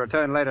 40th when they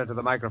return later to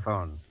the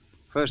microphone.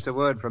 First, a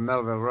word from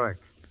Melville Ruick.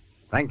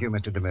 Thank you,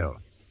 Mr. DeMille.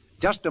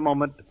 Just a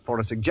moment for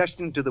a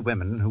suggestion to the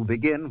women who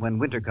begin, when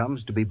winter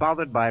comes, to be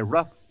bothered by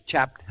rough,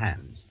 chapped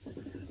hands.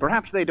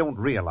 Perhaps they don't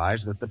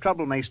realize that the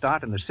trouble may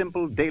start in the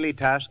simple daily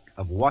task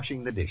of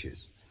washing the dishes.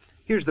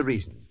 Here's the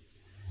reason.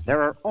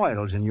 There are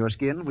oils in your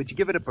skin which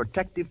give it a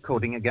protective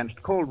coating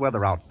against cold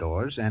weather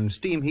outdoors and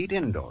steam heat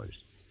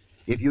indoors.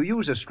 If you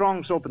use a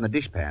strong soap in the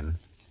dishpan,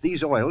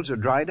 these oils are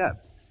dried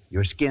up.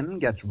 Your skin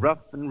gets rough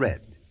and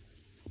red.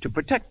 To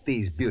protect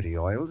these beauty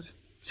oils,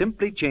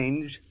 simply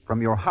change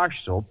from your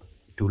harsh soap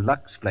to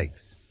Lux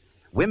Flakes.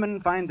 Women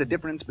find the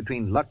difference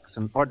between Lux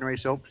and ordinary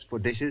soaps for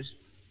dishes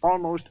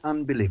almost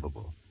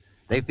unbelievable.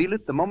 They feel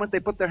it the moment they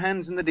put their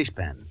hands in the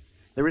dishpan.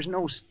 There is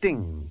no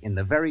sting in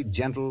the very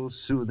gentle,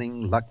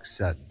 soothing Lux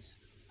suds.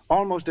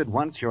 Almost at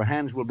once, your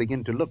hands will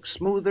begin to look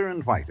smoother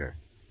and whiter.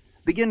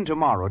 Begin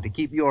tomorrow to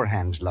keep your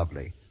hands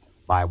lovely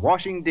by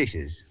washing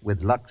dishes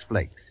with Lux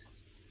Flakes.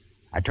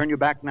 I turn you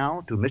back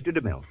now to Mr.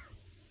 DeMille.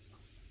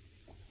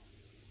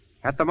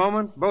 At the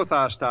moment, both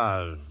our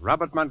stars,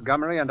 Robert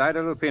Montgomery and Ida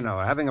Lupino,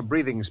 are having a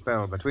breathing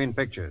spell between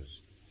pictures.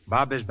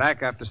 Bob is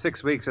back after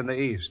 6 weeks in the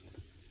East,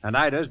 and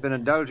Ida's been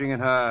indulging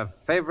in her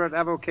favorite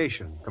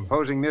avocation,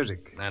 composing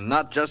music. And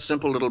not just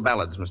simple little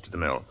ballads, Mr.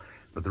 DeMille,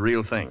 but the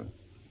real thing.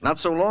 Not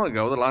so long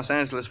ago, the Los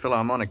Angeles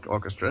Philharmonic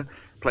Orchestra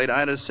played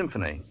Ida's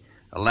symphony,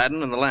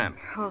 Aladdin and the Lamp.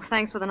 Oh,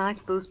 thanks for the nice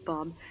boost,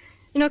 Bob.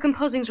 You know,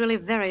 composing's really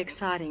very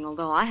exciting,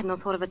 although I had no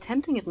thought of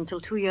attempting it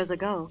until 2 years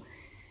ago.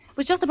 It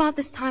was just about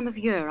this time of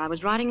year. I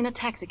was riding in a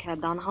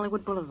taxicab down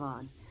Hollywood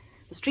Boulevard.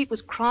 The street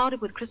was crowded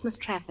with Christmas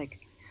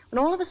traffic, when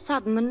all of a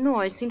sudden the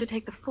noise seemed to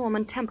take the form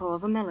and tempo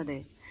of a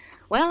melody.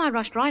 Well, I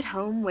rushed right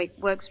home,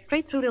 worked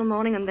straight through till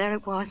morning, and there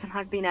it was, and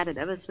I've been at it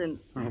ever since.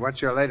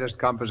 What's your latest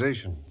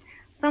composition?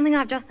 Something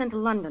I've just sent to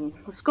London,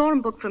 the score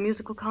and book for a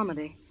musical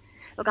comedy.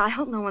 Look, I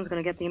hope no one's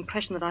going to get the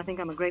impression that I think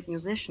I'm a great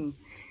musician.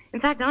 In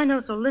fact, I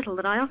know so little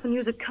that I often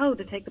use a code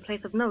to take the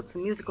place of notes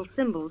and musical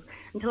symbols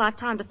until I've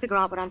time to figure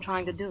out what I'm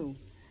trying to do.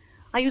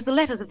 I use the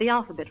letters of the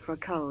alphabet for a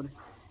code.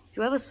 If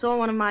you ever saw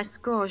one of my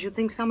scores, you'd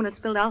think someone had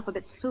spilled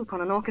alphabet soup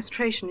on an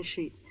orchestration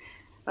sheet.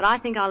 But I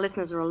think our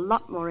listeners are a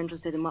lot more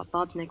interested in what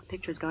Bob's next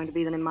picture is going to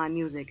be than in my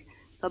music.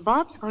 So,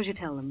 Bob, suppose you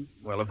tell them.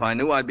 Well, if I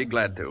knew, I'd be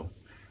glad to.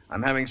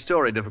 I'm having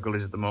story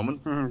difficulties at the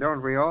moment.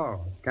 Don't we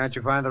all? Can't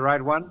you find the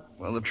right one?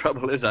 Well, the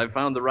trouble is I've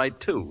found the right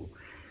two.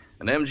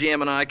 And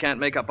MGM and I can't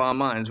make up our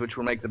minds which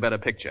will make the better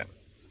picture.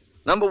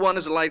 Number one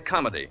is a light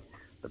comedy,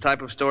 the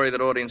type of story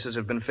that audiences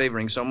have been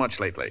favoring so much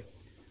lately.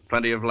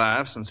 Plenty of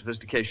laughs and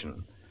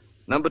sophistication.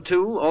 Number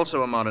two,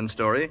 also a modern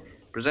story,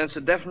 presents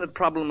a definite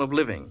problem of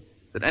living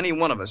that any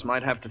one of us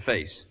might have to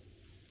face.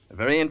 A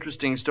very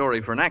interesting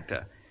story for an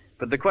actor.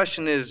 But the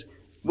question is,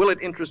 will it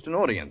interest an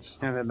audience?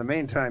 And in the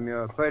meantime,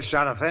 you're perched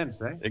on a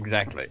fence, eh?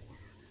 Exactly.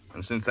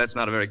 And since that's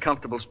not a very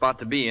comfortable spot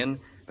to be in,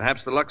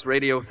 perhaps the Lux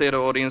Radio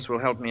Theater audience will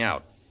help me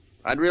out.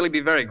 I'd really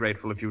be very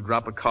grateful if you'd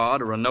drop a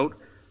card or a note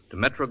to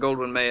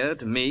Metro-Goldwyn-Mayer,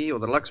 to me, or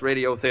the Lux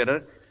Radio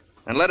Theater,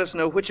 and let us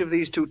know which of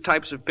these two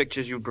types of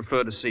pictures you'd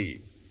prefer to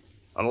see.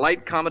 A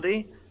light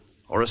comedy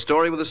or a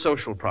story with a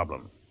social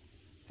problem.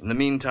 In the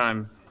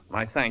meantime,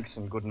 my thanks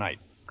and good night.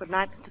 Good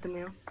night, Mr.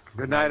 DeMille.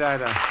 Good night,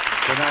 Ida.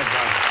 Good night,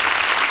 Bob.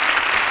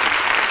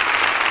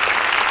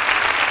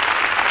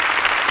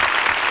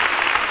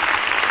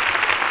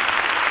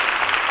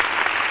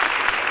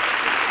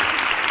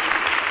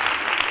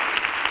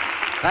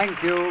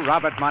 Thank you,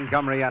 Robert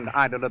Montgomery and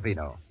Ida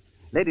Lupino.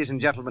 Ladies and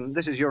gentlemen,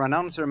 this is your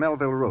announcer,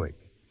 Melville Ruick.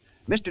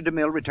 Mr.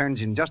 DeMille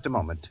returns in just a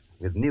moment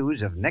with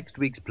news of next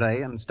week's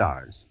play and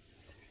stars.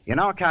 In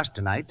our cast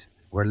tonight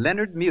were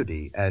Leonard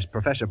Mudie as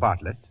Professor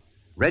Bartlett,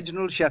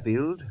 Reginald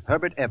Sheffield,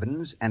 Herbert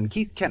Evans, and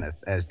Keith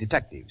Kenneth as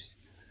detectives,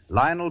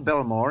 Lionel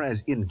Belmore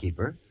as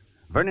innkeeper,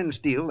 Vernon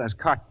Steele as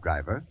cart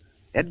driver,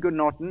 Edgar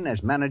Norton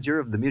as manager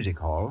of the music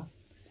hall,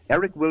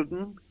 Eric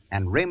Wilden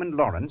and Raymond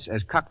Lawrence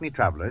as Cockney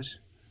travelers,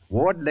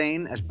 Ward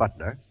Lane as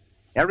butler,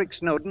 Eric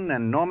Snowden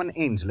and Norman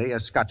Ainsley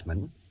as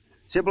Scotchman,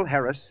 Sybil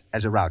Harris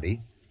as a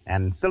rowdy,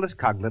 and Phyllis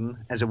Coughlin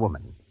as a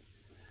woman.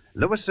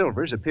 Louis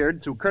Silvers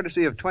appeared through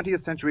courtesy of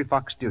 20th Century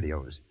Fox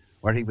Studios,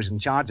 where he was in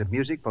charge of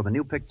music for the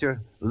new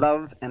picture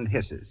Love and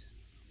Hisses.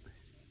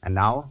 And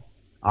now,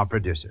 our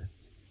producer.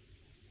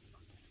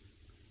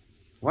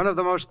 One of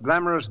the most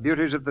glamorous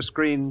beauties of the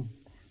screen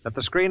that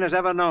the screen has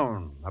ever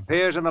known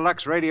appears in the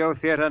Lux Radio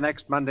Theater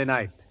next Monday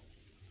night.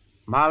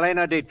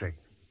 Marlene Dietrich.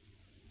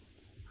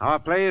 Our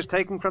play is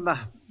taken from the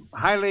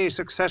highly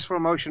successful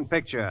motion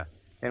picture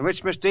in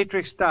which Miss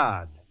Dietrich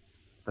starred,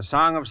 The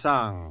Song of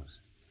Songs,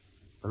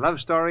 the love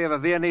story of a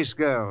Viennese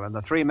girl and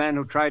the three men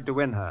who tried to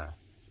win her.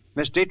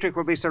 Miss Dietrich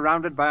will be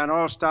surrounded by an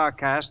all-star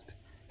cast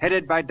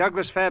headed by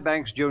Douglas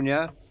Fairbanks,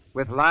 Jr.,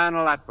 with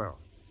Lionel Atwell.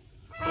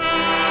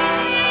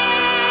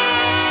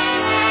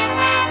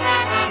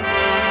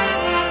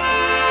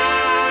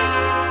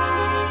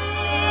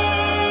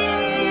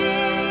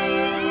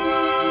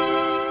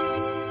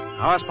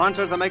 Our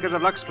sponsors, the makers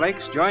of Lux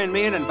Flakes, join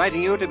me in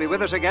inviting you to be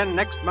with us again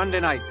next Monday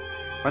night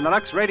when the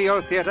Lux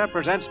Radio Theater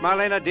presents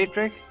Marlene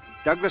Dietrich,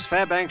 Douglas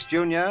Fairbanks,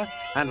 Jr.,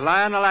 and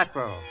Lionel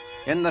Atwell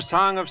in The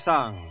Song of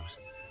Songs.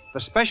 The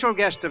special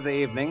guest of the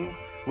evening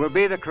will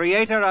be the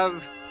creator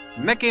of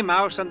Mickey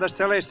Mouse and the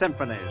Silly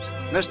Symphonies,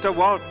 Mr.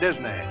 Walt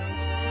Disney.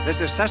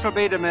 This is Cecil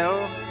B.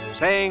 DeMille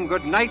saying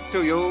good night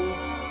to you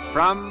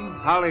from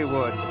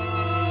Hollywood.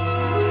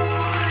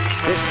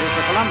 This is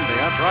the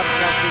Columbia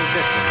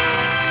Broadcasting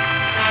System.